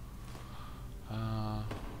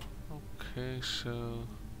 Okay, so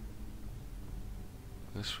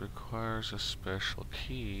this requires a special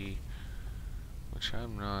key, which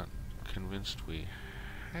I'm not convinced we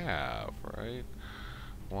have, right?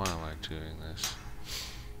 Why am I doing this?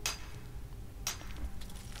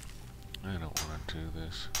 I don't want to do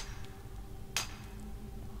this.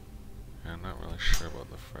 Yeah, I'm not really sure about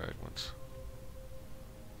the fragments.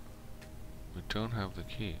 We don't have the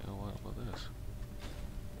key. Oh, what about this?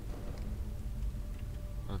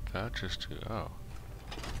 What did that just do? Oh.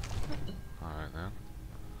 Alright then.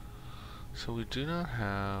 So we do not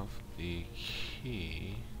have the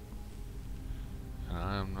key. And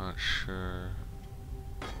I'm not sure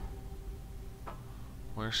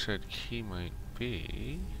where said key might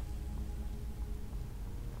be.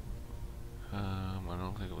 I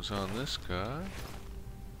don't think it was on this guy.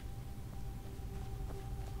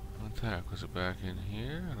 What the heck? Was it back in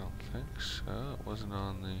here? I don't think so. It wasn't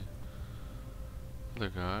on the other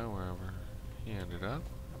guy, wherever he ended up.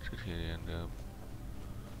 Did he end up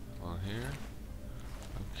on here?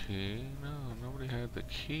 Okay, no, nobody had the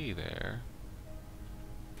key there.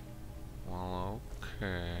 Well,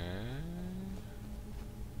 okay.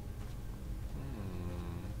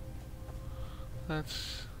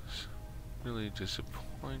 That's really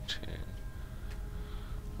disappointing.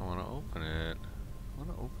 I want to open it. I want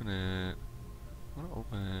to open it. I want to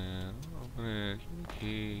open it. I want to open it. Give me the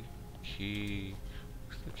key. Key.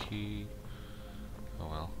 Where's the key? Oh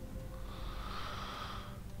well.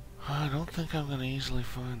 I don't think I'm going to easily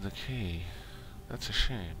find the key. That's a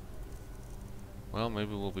shame. Well,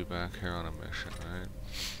 maybe we'll be back here on a mission, right?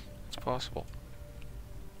 It's possible.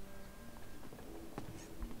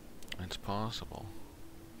 It's possible.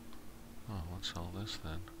 Oh, what's all this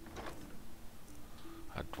then?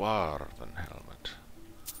 A dwarven helmet.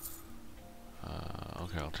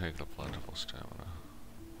 Okay, I'll take the plentiful stamina.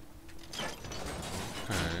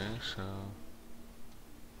 Okay, so...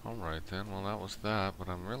 Alright then, well that was that, but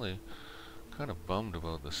I'm really kind of bummed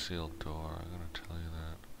about the sealed door, I'm gonna tell you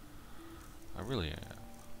that. I really am.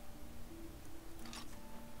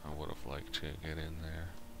 I would have liked to get in there.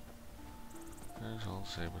 There's old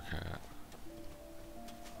Sabercat.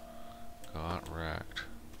 Got wrecked.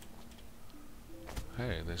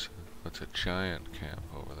 Hey, what's a giant camp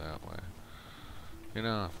over that way? You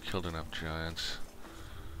know, I've killed enough giants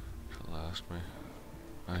to last me.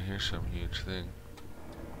 I hear some huge thing.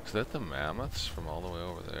 Is that the mammoths from all the way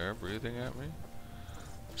over there breathing at me?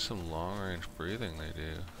 Some long-range breathing they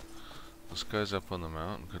do. Those guys up on the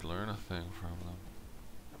mountain could learn a thing from them.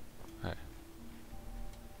 Hey.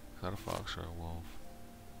 Is that a fox or a wolf?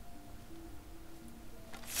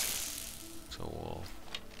 It's a wolf.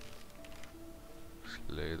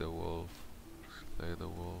 Slay the wolf. Slay the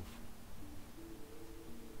wolf.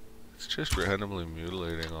 It's just randomly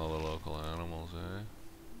mutilating all the local animals, eh?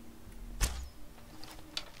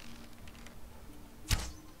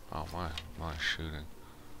 Oh my shooting.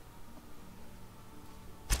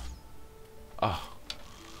 Oh,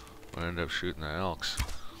 I ended up shooting the elks.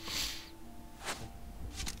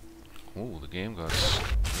 Ooh, the game got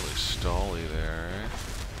really stally there, eh?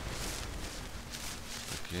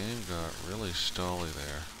 The game got really stally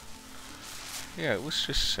there. Yeah, it was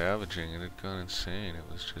just savaging. It had gone insane.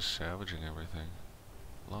 It was just savaging everything.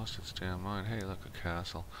 Lost its damn mind. Hey, look, a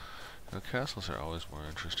castle. You know, castles are always more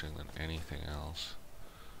interesting than anything else.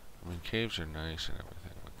 I mean, caves are nice and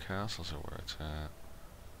everything, but castles are where it's at.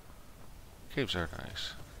 Caves are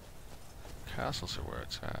nice. Castles are where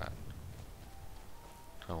it's at.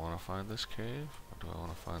 Do I want to find this cave, or do I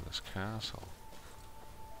want to find this castle?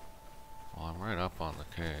 Well, I'm right up on the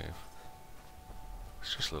cave.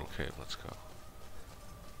 It's just a little cave, let's go.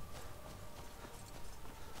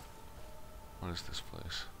 What is this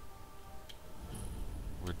place?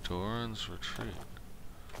 Redoran's Retreat.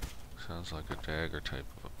 Sounds like a dagger type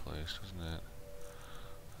of a place, doesn't it?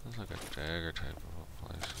 Sounds like a dagger type of a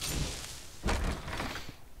place.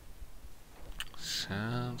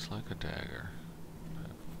 Sounds like a dagger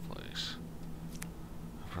type of place.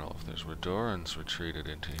 After all, if there's Redorans retreated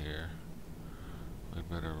into here, we'd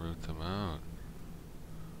better root them out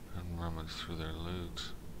and rummage through their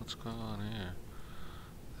loot. What's going on here?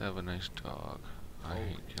 They have a nice dog. I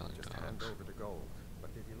hate killing just dogs. hand over the gold.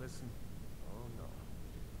 But did you listen? Oh no.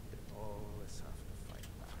 They always have to fight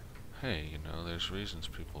back. Hey, you know, there's reasons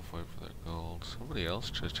people fight for their gold. Somebody else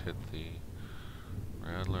just hit the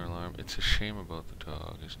Rattler alarm. It's a shame about the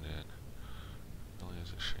dog, isn't it? It really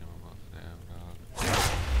is a shame about the damn dog.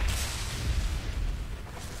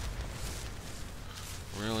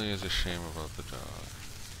 Really is a shame about the dog.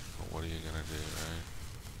 But what are you gonna do, right?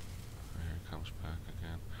 Here he comes back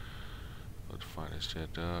again. But find his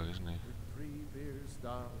dead dog, isn't he? With 3 beers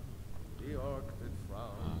down, the orc did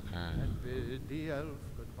frown Okay. and bid the elf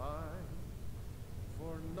goodbye.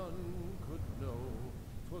 For none could know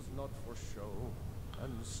 'twas not for show,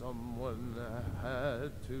 And someone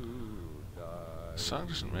had to die. The song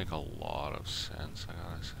doesn't make a lot of sense, I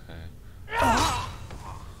gotta say.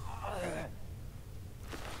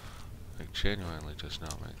 It genuinely does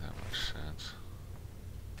not make that much sense.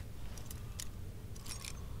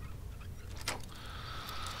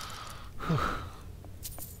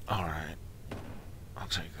 Alright. I'll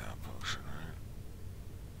take that potion, right?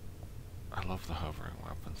 I love the hovering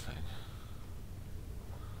weapon thing.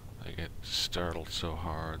 They get startled so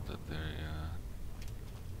hard that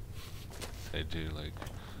they do like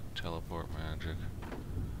teleport magic.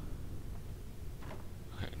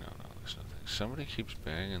 Okay, no, there's nothing. Somebody keeps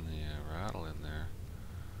banging the rattle in there.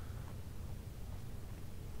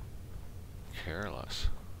 Careless.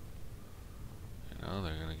 You know,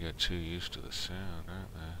 they're gonna get too used to the sound,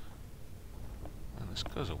 aren't they? Man, this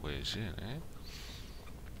goes a ways in, eh?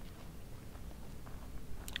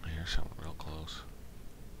 I hear something real close.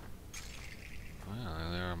 Oh yeah,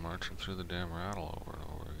 there they are marching through the damn rattle over and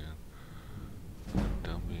over again.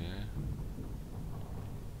 Dumby, eh?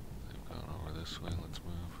 They've gone over this way, let's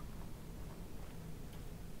move.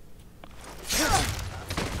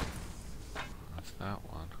 That's that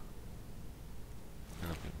one.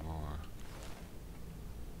 Gonna be more.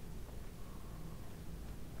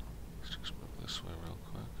 Let's just move this way real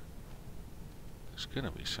quick. There's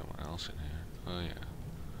gonna be someone else in here. Oh yeah.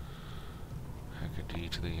 Heck a D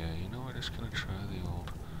to the A. You know, we're just gonna try the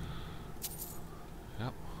old.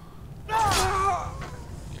 Yep.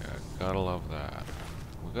 Yeah, gotta love that.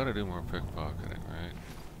 We gotta do more pickpocketing, right?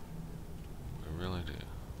 We really do.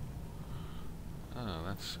 Oh,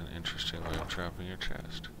 that's an interesting way of trapping your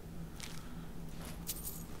chest.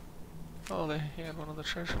 Oh, they had one of the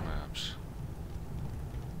treasure maps.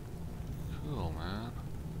 Cool, man.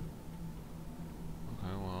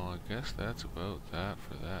 Okay, well, I guess that's about that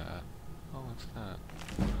for that. Oh, what's that?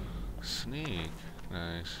 Sneak.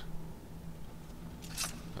 Nice.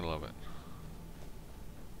 I love it.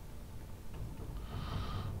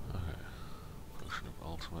 Okay. Potion of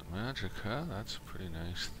ultimate magic, huh? That's a pretty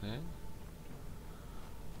nice thing.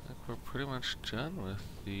 I think we're pretty much done with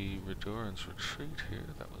the Redoran's retreat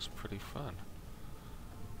here. That was pretty fun.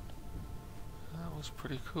 That was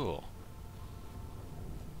pretty cool.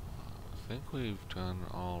 I think we've done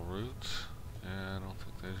all routes. Yeah, I don't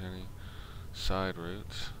think there's any side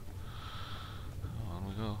routes. Oh, on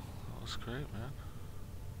we go. That was great, man.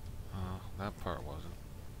 That part wasn't.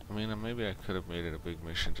 I mean, maybe I could have made it a big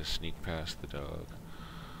mission to sneak past the dog.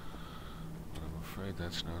 But I'm afraid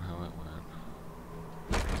that's not how it went.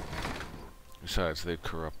 Besides, they'd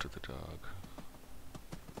corrupted the dog.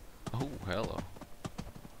 Oh, hello.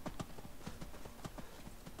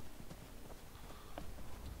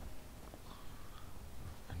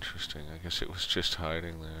 Interesting. I guess it was just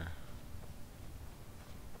hiding there.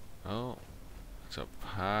 Oh, it's a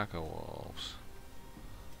pack of wolves.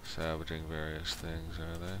 Savaging various things,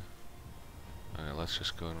 are they? Alright, let's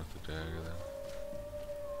just go in with the dagger then.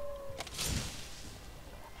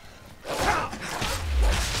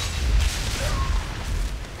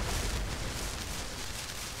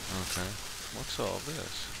 Okay, what's all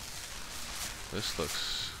this? This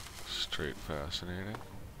looks straight fascinating.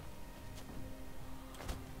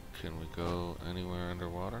 Can we go anywhere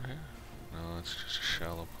underwater here? No, it's just a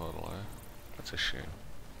shallow puddle, eh? That's a shame.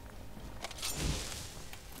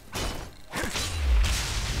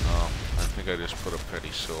 Oh, I think I just put a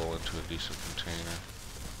petty soul into a decent container.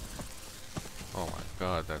 Oh my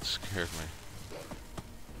god, that scared me.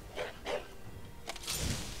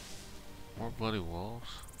 More bloody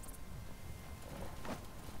wolves?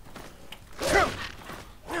 Plague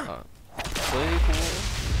wolf?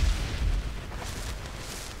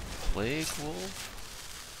 Plague wolf?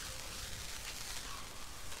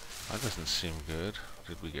 That doesn't seem good.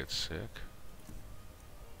 Did we get sick?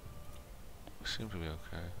 We seem to be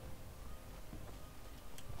okay.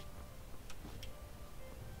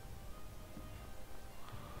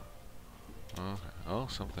 Okay. Oh,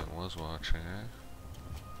 something was watching, eh?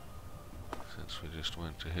 Since we just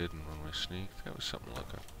went to hidden when we sneaked, there was something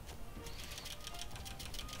looking.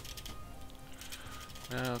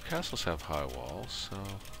 Now, castles have high walls, so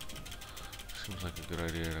seems like a good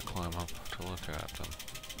idea to climb up to look at them.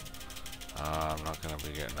 I'm not gonna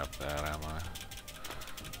be getting up that, am I?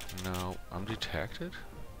 No, I'm detected?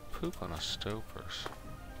 Poop on a stopers.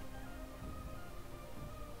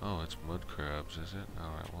 Oh, it's mud crabs, is it?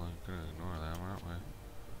 Alright, well, we're gonna ignore them, aren't we?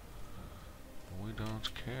 We don't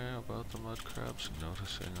care about the mud crabs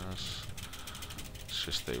noticing us. It's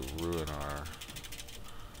just they ruin our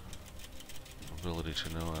ability to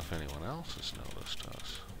know if anyone else has noticed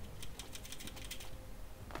us.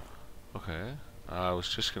 Okay, I was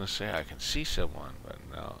just gonna say I can see someone, but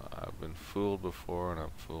no, I've been fooled before and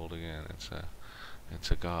I'm fooled again.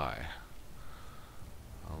 It's a guy.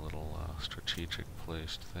 A little strategic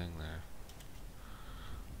placed thing there.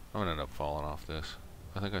 I'm gonna end up falling off this.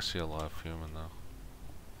 I think I see a live human though.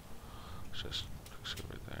 Let's just fix it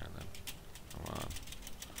right there and then come on.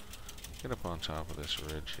 Get up on top of this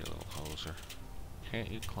ridge, you little hoser.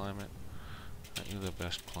 Can't you climb it? Aren't you the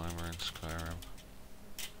best climber in Skyrim?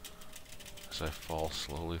 As I fall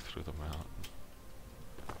slowly through the mountain.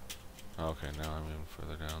 Okay, now I'm even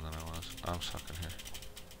further down than I was. I'm stuck in here.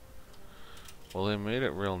 Well, they made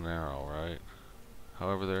it real narrow, right?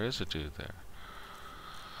 However, there is a dude there.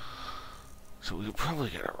 So we could probably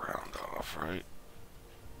get a round off, right?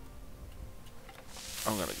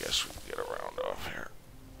 I'm gonna guess we can get a round off here.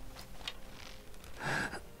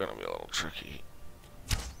 Gonna be a little tricky.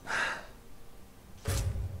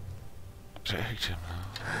 Tagged him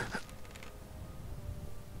though.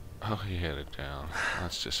 Oh, he headed down.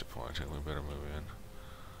 That's disappointing. We better move in.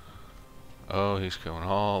 Oh, he's coming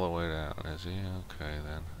all the way down, is he? Okay,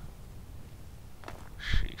 then.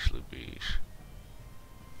 Sheesh Lubish.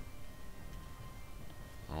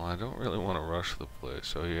 Well, I don't really want to rush the place.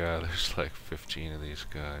 So yeah, there's like 15 of these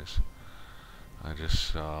guys. I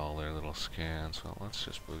just saw all their little scans. Well, let's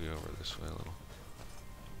just boogie over this way a little.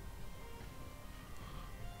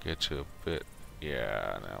 Get to a bit.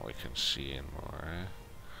 Yeah, now we can see in more, eh?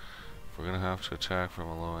 If we're gonna have to attack from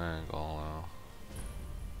a low angle now.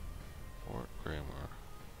 Fort Graymoor.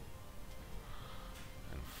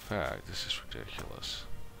 In fact, this is ridiculous.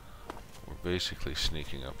 We're basically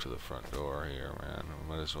sneaking up to the front door here, man.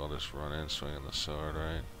 We might as well just run in swinging the sword,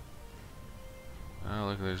 right? Oh,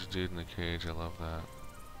 look, there's a dude in the cage. I love that.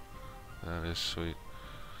 That is sweet.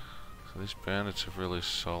 So these bandits have really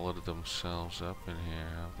solided themselves up in here,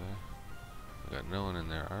 have they? They got no one in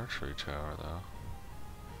their archery tower, though.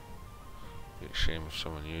 Be a shame if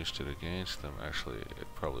someone used it against them. Actually, it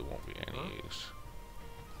probably won't be any use.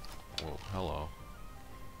 Whoa, hello.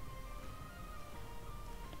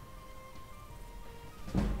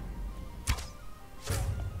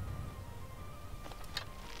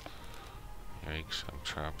 Yikes, I'm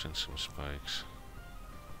trapped in some spikes.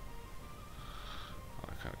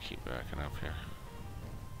 I gotta keep backing up here.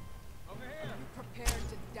 Over here. Prepare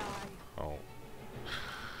to die. Oh.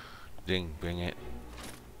 Ding, bing it.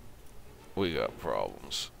 We got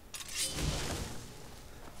problems.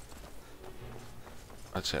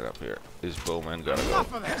 Let's head up here. These bowmen gotta go.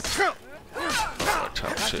 Enough of this.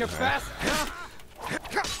 Got your best.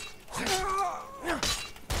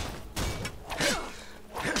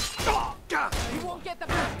 You won't get the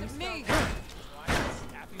best of me.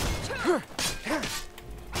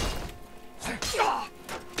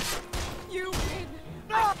 You win.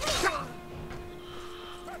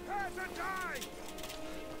 Prepare to die!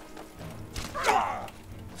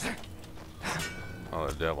 Oh,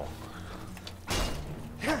 the devil.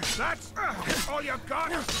 That's all you got?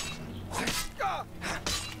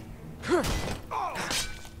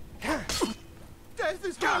 Death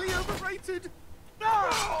is highly overrated.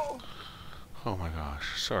 No! Oh my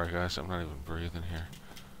gosh. Sorry guys, I'm not even breathing here.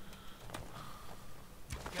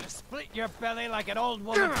 Gonna split your belly like an old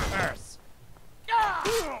woman's purse.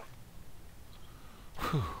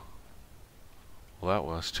 Whew. Well, that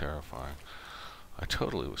was terrifying. I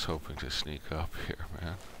totally was hoping to sneak up here,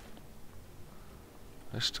 man.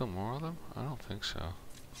 There's still more of them? I don't think so.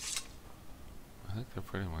 I think they're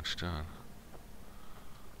pretty much done.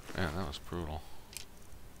 Man, that was brutal.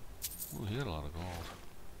 Ooh, he had a lot of gold.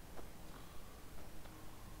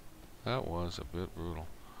 That was a bit brutal.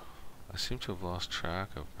 I seem to have lost track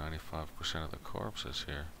of 95% of the corpses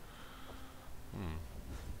here.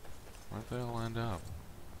 Where'd they all end up?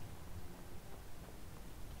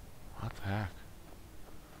 What the heck?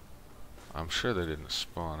 I'm sure they didn't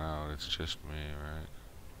spawn out, it's just me, right?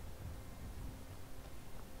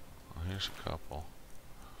 Well, here's a couple.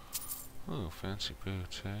 Ooh, fancy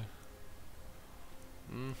boots, eh?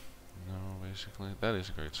 No, basically. That is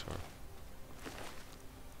a great sword.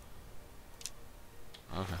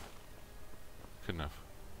 Okay. Good enough.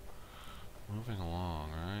 Moving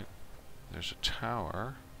along, right? There's a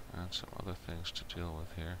tower and some other things to deal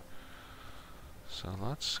with here. So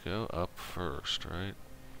let's go up first, right?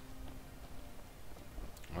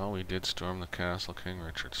 Well, we did storm the castle King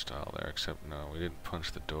Richard style there, except no, we didn't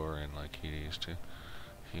punch the door in like he used to.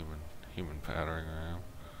 Human pattering around.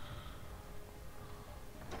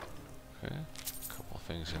 Okay, a couple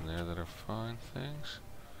things in there that are fine things.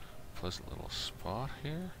 Pleasant little spot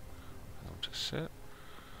here for them to sit.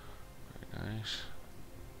 Very nice.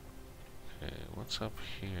 Okay, what's up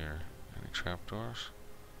here? Any trapdoors?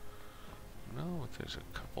 know, but there's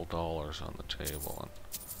a couple dollars on the table, and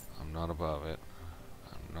I'm not above it.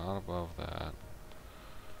 I'm not above that.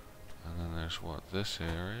 And then there's what, this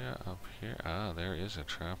area up here? Ah, there is a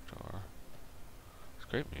trapdoor. It's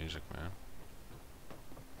great music, man.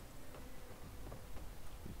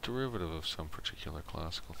 Derivative of some particular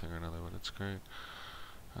classical thing or another, but it's great.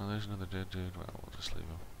 Oh, there's another dead dude. Well, we'll just leave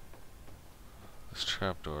him. This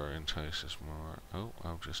trapdoor entices more. Oh,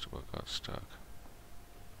 I've just about got stuck.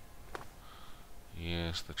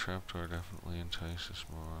 Yes, the trapdoor definitely entices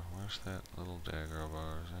more. Where's that little dagger of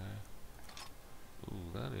ours, eh?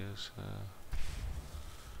 Ooh, that is,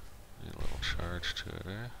 need a little charge to it,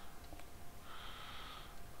 eh?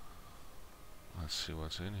 Let's see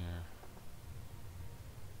what's in here.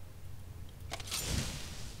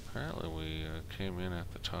 Apparently we came in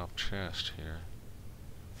at the top chest here.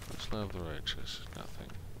 Let's love the righteous.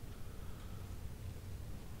 Nothing.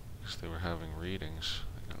 Guess they were having readings.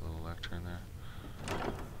 They got a little lectern there.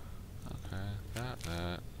 Okay,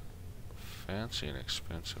 that. Fancy and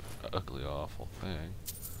expensive, ugly, awful thing.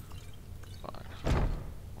 Fine.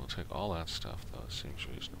 We'll take all that stuff, though. It seems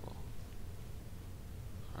reasonable.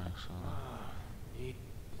 Alright, so...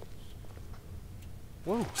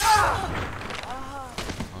 Whoa!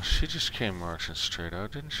 Oh, she just came marching straight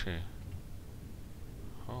out, didn't she?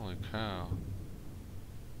 Holy cow.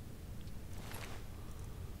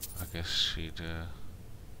 I guess she'd,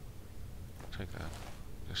 take that.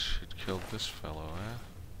 I guess she'd killed this fellow, eh?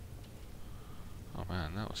 Oh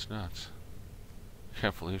man, that was nuts.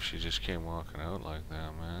 Can't believe she just came walking out like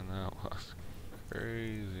that, man. That was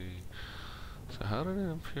crazy. So how did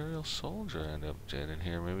an Imperial soldier end up dead in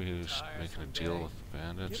here? Maybe he was making a deal with the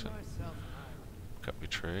bandits and got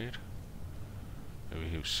betrayed. Maybe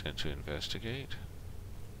he was sent to investigate.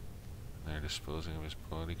 They're disposing of his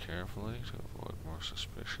body carefully to avoid more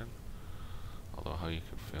suspicion. Although how you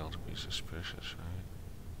could fail to be suspicious, right?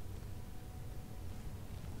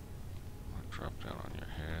 Drop down on your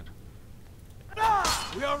head.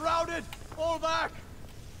 We are routed! Fall back!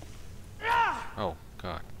 Oh,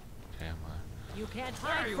 God. Damn, You can't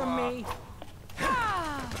hide from me!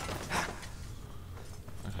 I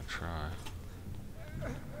can try.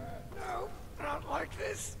 No, not like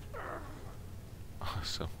this.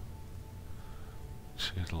 Awesome.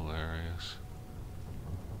 She's hilarious.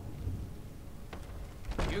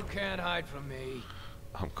 You can't hide from me.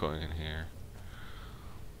 I'm going in here.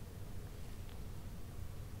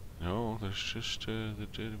 No, there's just the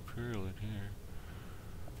dead Imperial in here.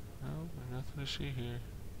 No, there's nothing to see here.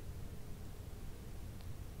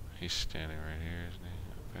 He's standing right here, isn't he?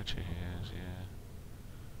 I bet you he is, yeah.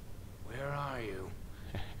 Where are you?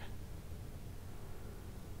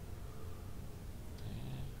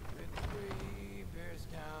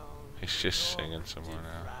 He's just singing somewhere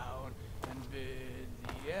now.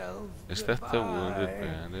 Is that the wounded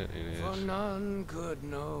bandit? It is. For none could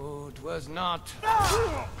know 'twas not.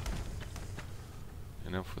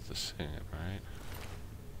 Enough with the singing, right?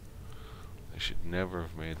 They should never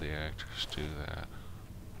have made the actors do that.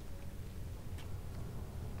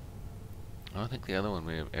 I think the other one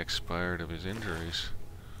may have expired of his injuries.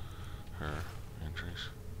 Her injuries.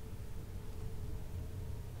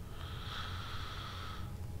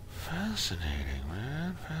 Fascinating,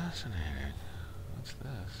 man. Fascinating. What's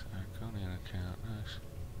this? Arconian account. Nice.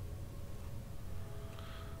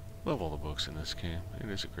 Love all the books in this game. It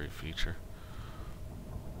is a great feature.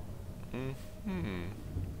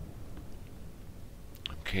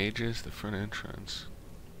 Cages, the front entrance.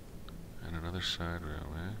 And another side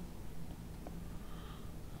room, eh?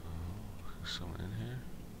 Oh, someone in here?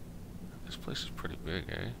 This place is pretty big,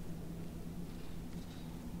 eh?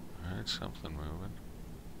 I heard something moving.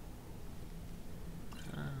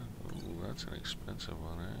 Ooh, that's an expensive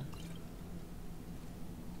one, eh?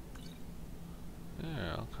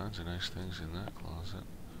 Yeah, all kinds of nice things in that closet.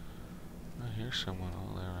 I hear someone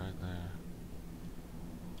over there, right there.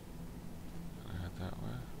 Can I head that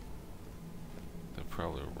way? They're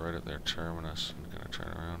probably right at their terminus. I'm gonna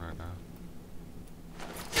turn around right now.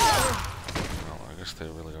 Oh, I guess they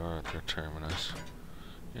really are at their terminus.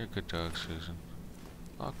 You're a good dog, Susan.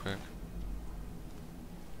 Lockpick.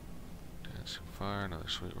 Dancing fire, another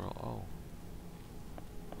sweet roll. Oh.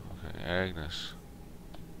 Okay, Agnes.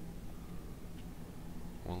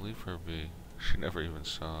 We'll leave her be. She never even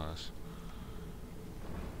saw us.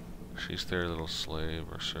 She's their little slave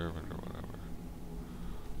or servant or whatever.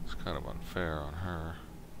 It's kind of unfair on her.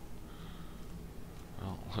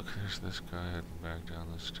 Oh, look, there's this guy heading back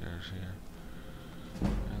down the stairs here.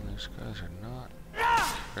 And these guys are not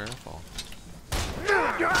careful.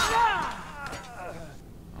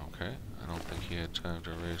 Okay, I don't think he had time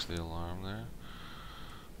to raise the alarm there.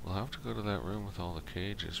 We'll have to go to that room with all the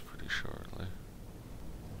cages pretty shortly.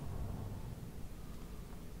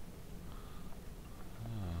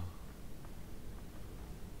 Oh.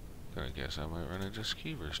 Gonna guess I might run into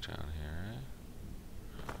skeevers down here, eh?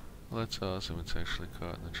 Well, that's awesome. It's actually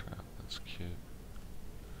caught in the trap. That's cute.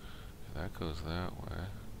 Okay, that goes that way.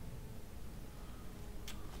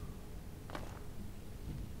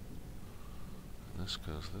 And this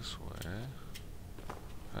goes this way.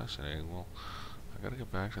 Fascinating. Well, I gotta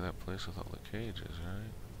get back to that place with all the cages,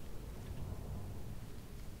 right?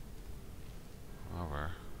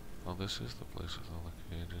 Over. Oh, this is the place with all the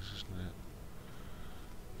cages, isn't it?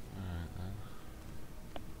 Alright then.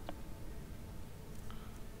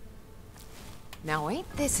 Now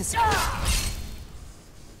ain't this is...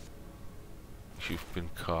 You've been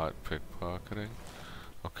caught pickpocketing?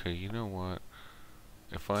 Okay, you know what?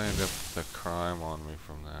 If I end up with a crime on me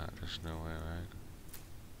from that, there's no way, right?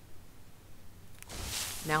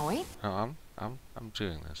 Now ain't... No, I'm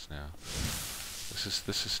doing this now.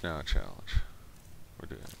 This is now a challenge. We're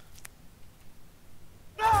doing it.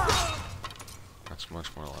 That's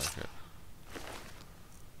much more like it.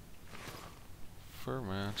 Fur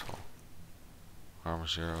mantle. Armor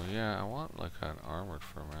 0. Yeah, I want like an armored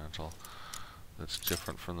fur mantle that's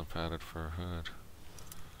different from the padded fur hood.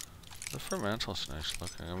 The fur mantle's nice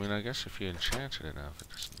looking. I mean, I guess if you enchant it enough, it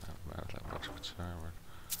doesn't matter that much if it's armored.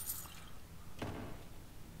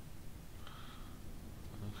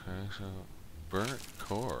 Okay, so burnt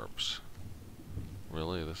corpse.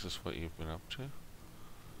 Really, this is what you've been up to?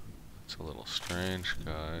 It's a little strange,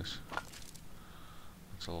 guys.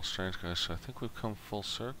 It's a little strange, guys. So I think we've come full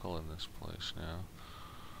circle in this place now.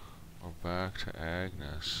 We're back to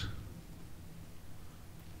Agnes,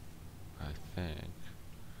 I think.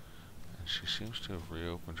 And she seems to have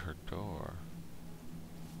reopened her door.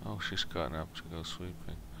 Oh, she's gotten up to go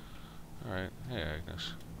sweeping. Alright, hey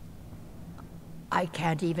Agnes. I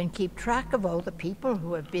can't even keep track of all the people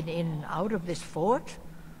who have been in and out of this fort.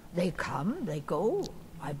 They come, they go.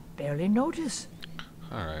 I barely notice.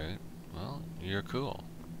 Alright, well, you're cool.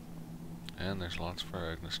 And there's lots for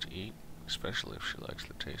Agnes to eat, especially if she likes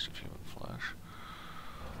the taste of human flesh.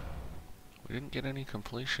 We didn't get any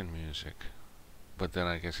completion music, but then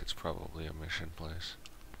I guess it's probably a mission place.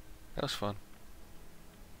 That was fun.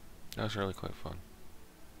 That was really quite fun.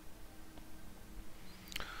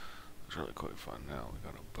 It's really quite fun. Now we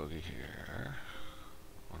got a boogie here.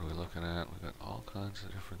 What are we looking at? We got all kinds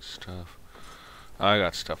of different stuff. I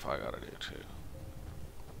got stuff I gotta do too.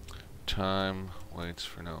 Time waits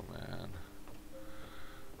for no man.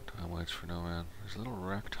 Time waits for no man. There's a little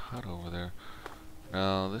wrecked hut over there.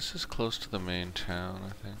 Now this is close to the main town,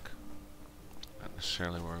 I think. Not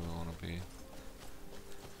necessarily where we want to be.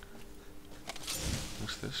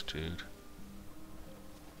 Who's this dude?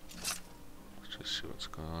 Let's just see what's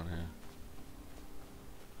going on here.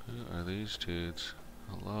 Who are these dudes?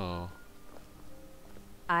 Hello?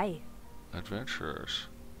 Aye. Adventurers.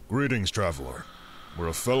 Greetings, traveler. We're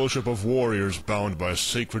a fellowship of warriors bound by a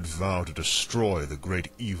sacred vow to destroy the great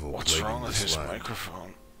evil plaguing this land.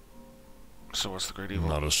 Microphone? So what's the great evil?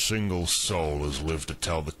 Not a single soul has lived to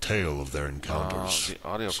tell the tale of their encounters. The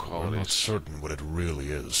audio so quality we're not is certain what it really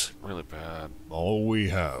is. really bad. All we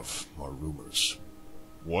have are rumors.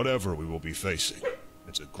 Whatever we will be facing,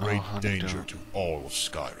 it's a great danger to all of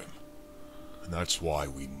Skyrim. And that's why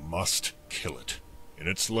we must kill it in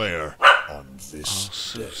its lair on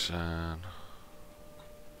this day. Suzanne.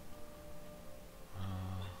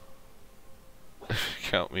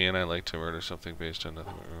 Count me in. I like to murder something based on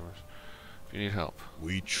nothing but rumors. If you need help.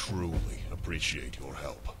 We truly appreciate your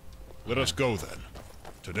help. Let us go then.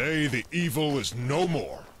 Today the evil is no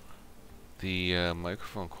more. The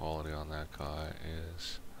microphone quality on that guy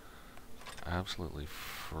is absolutely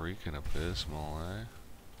freaking abysmal,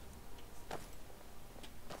 eh?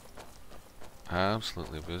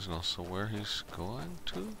 Absolutely abysmal. So where he's going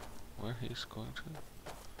to? Where he's going to?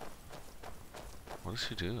 What is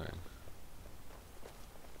he doing?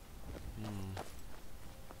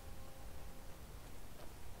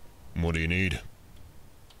 What do you need?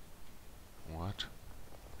 What?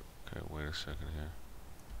 Okay, wait a second here.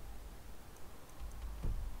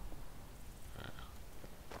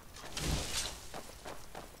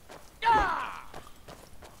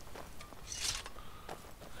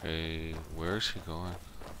 Okay, where's he going?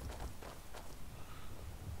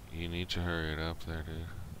 You need to hurry it up there, dude.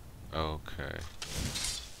 Okay.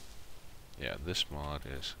 Yeah, this mod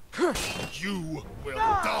is... You will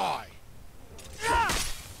die!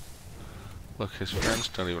 Look, his friend's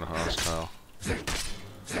not even hostile.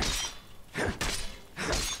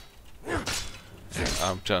 Yeah,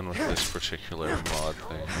 I'm done with this particular mod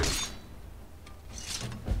thing.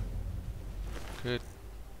 Good.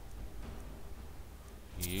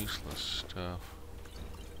 Useless stuff.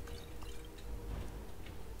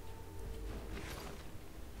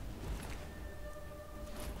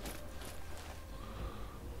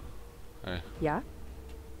 Hey. Yeah?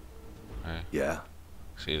 Hey. Yeah.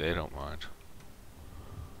 See, they don't mind.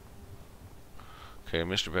 Okay,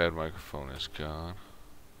 Mr. Bad Microphone is gone.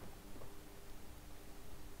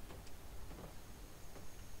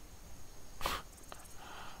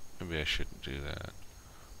 Maybe I shouldn't do that.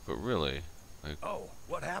 But really, like... Oh,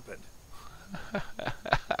 what happened?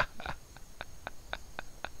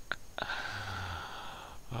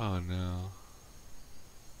 Oh no.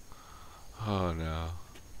 Oh no.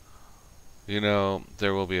 You know,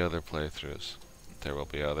 there will be other playthroughs. There will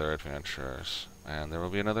be other adventures. And there will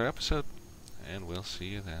be another episode. And we'll see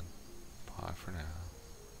you then. Bye for now.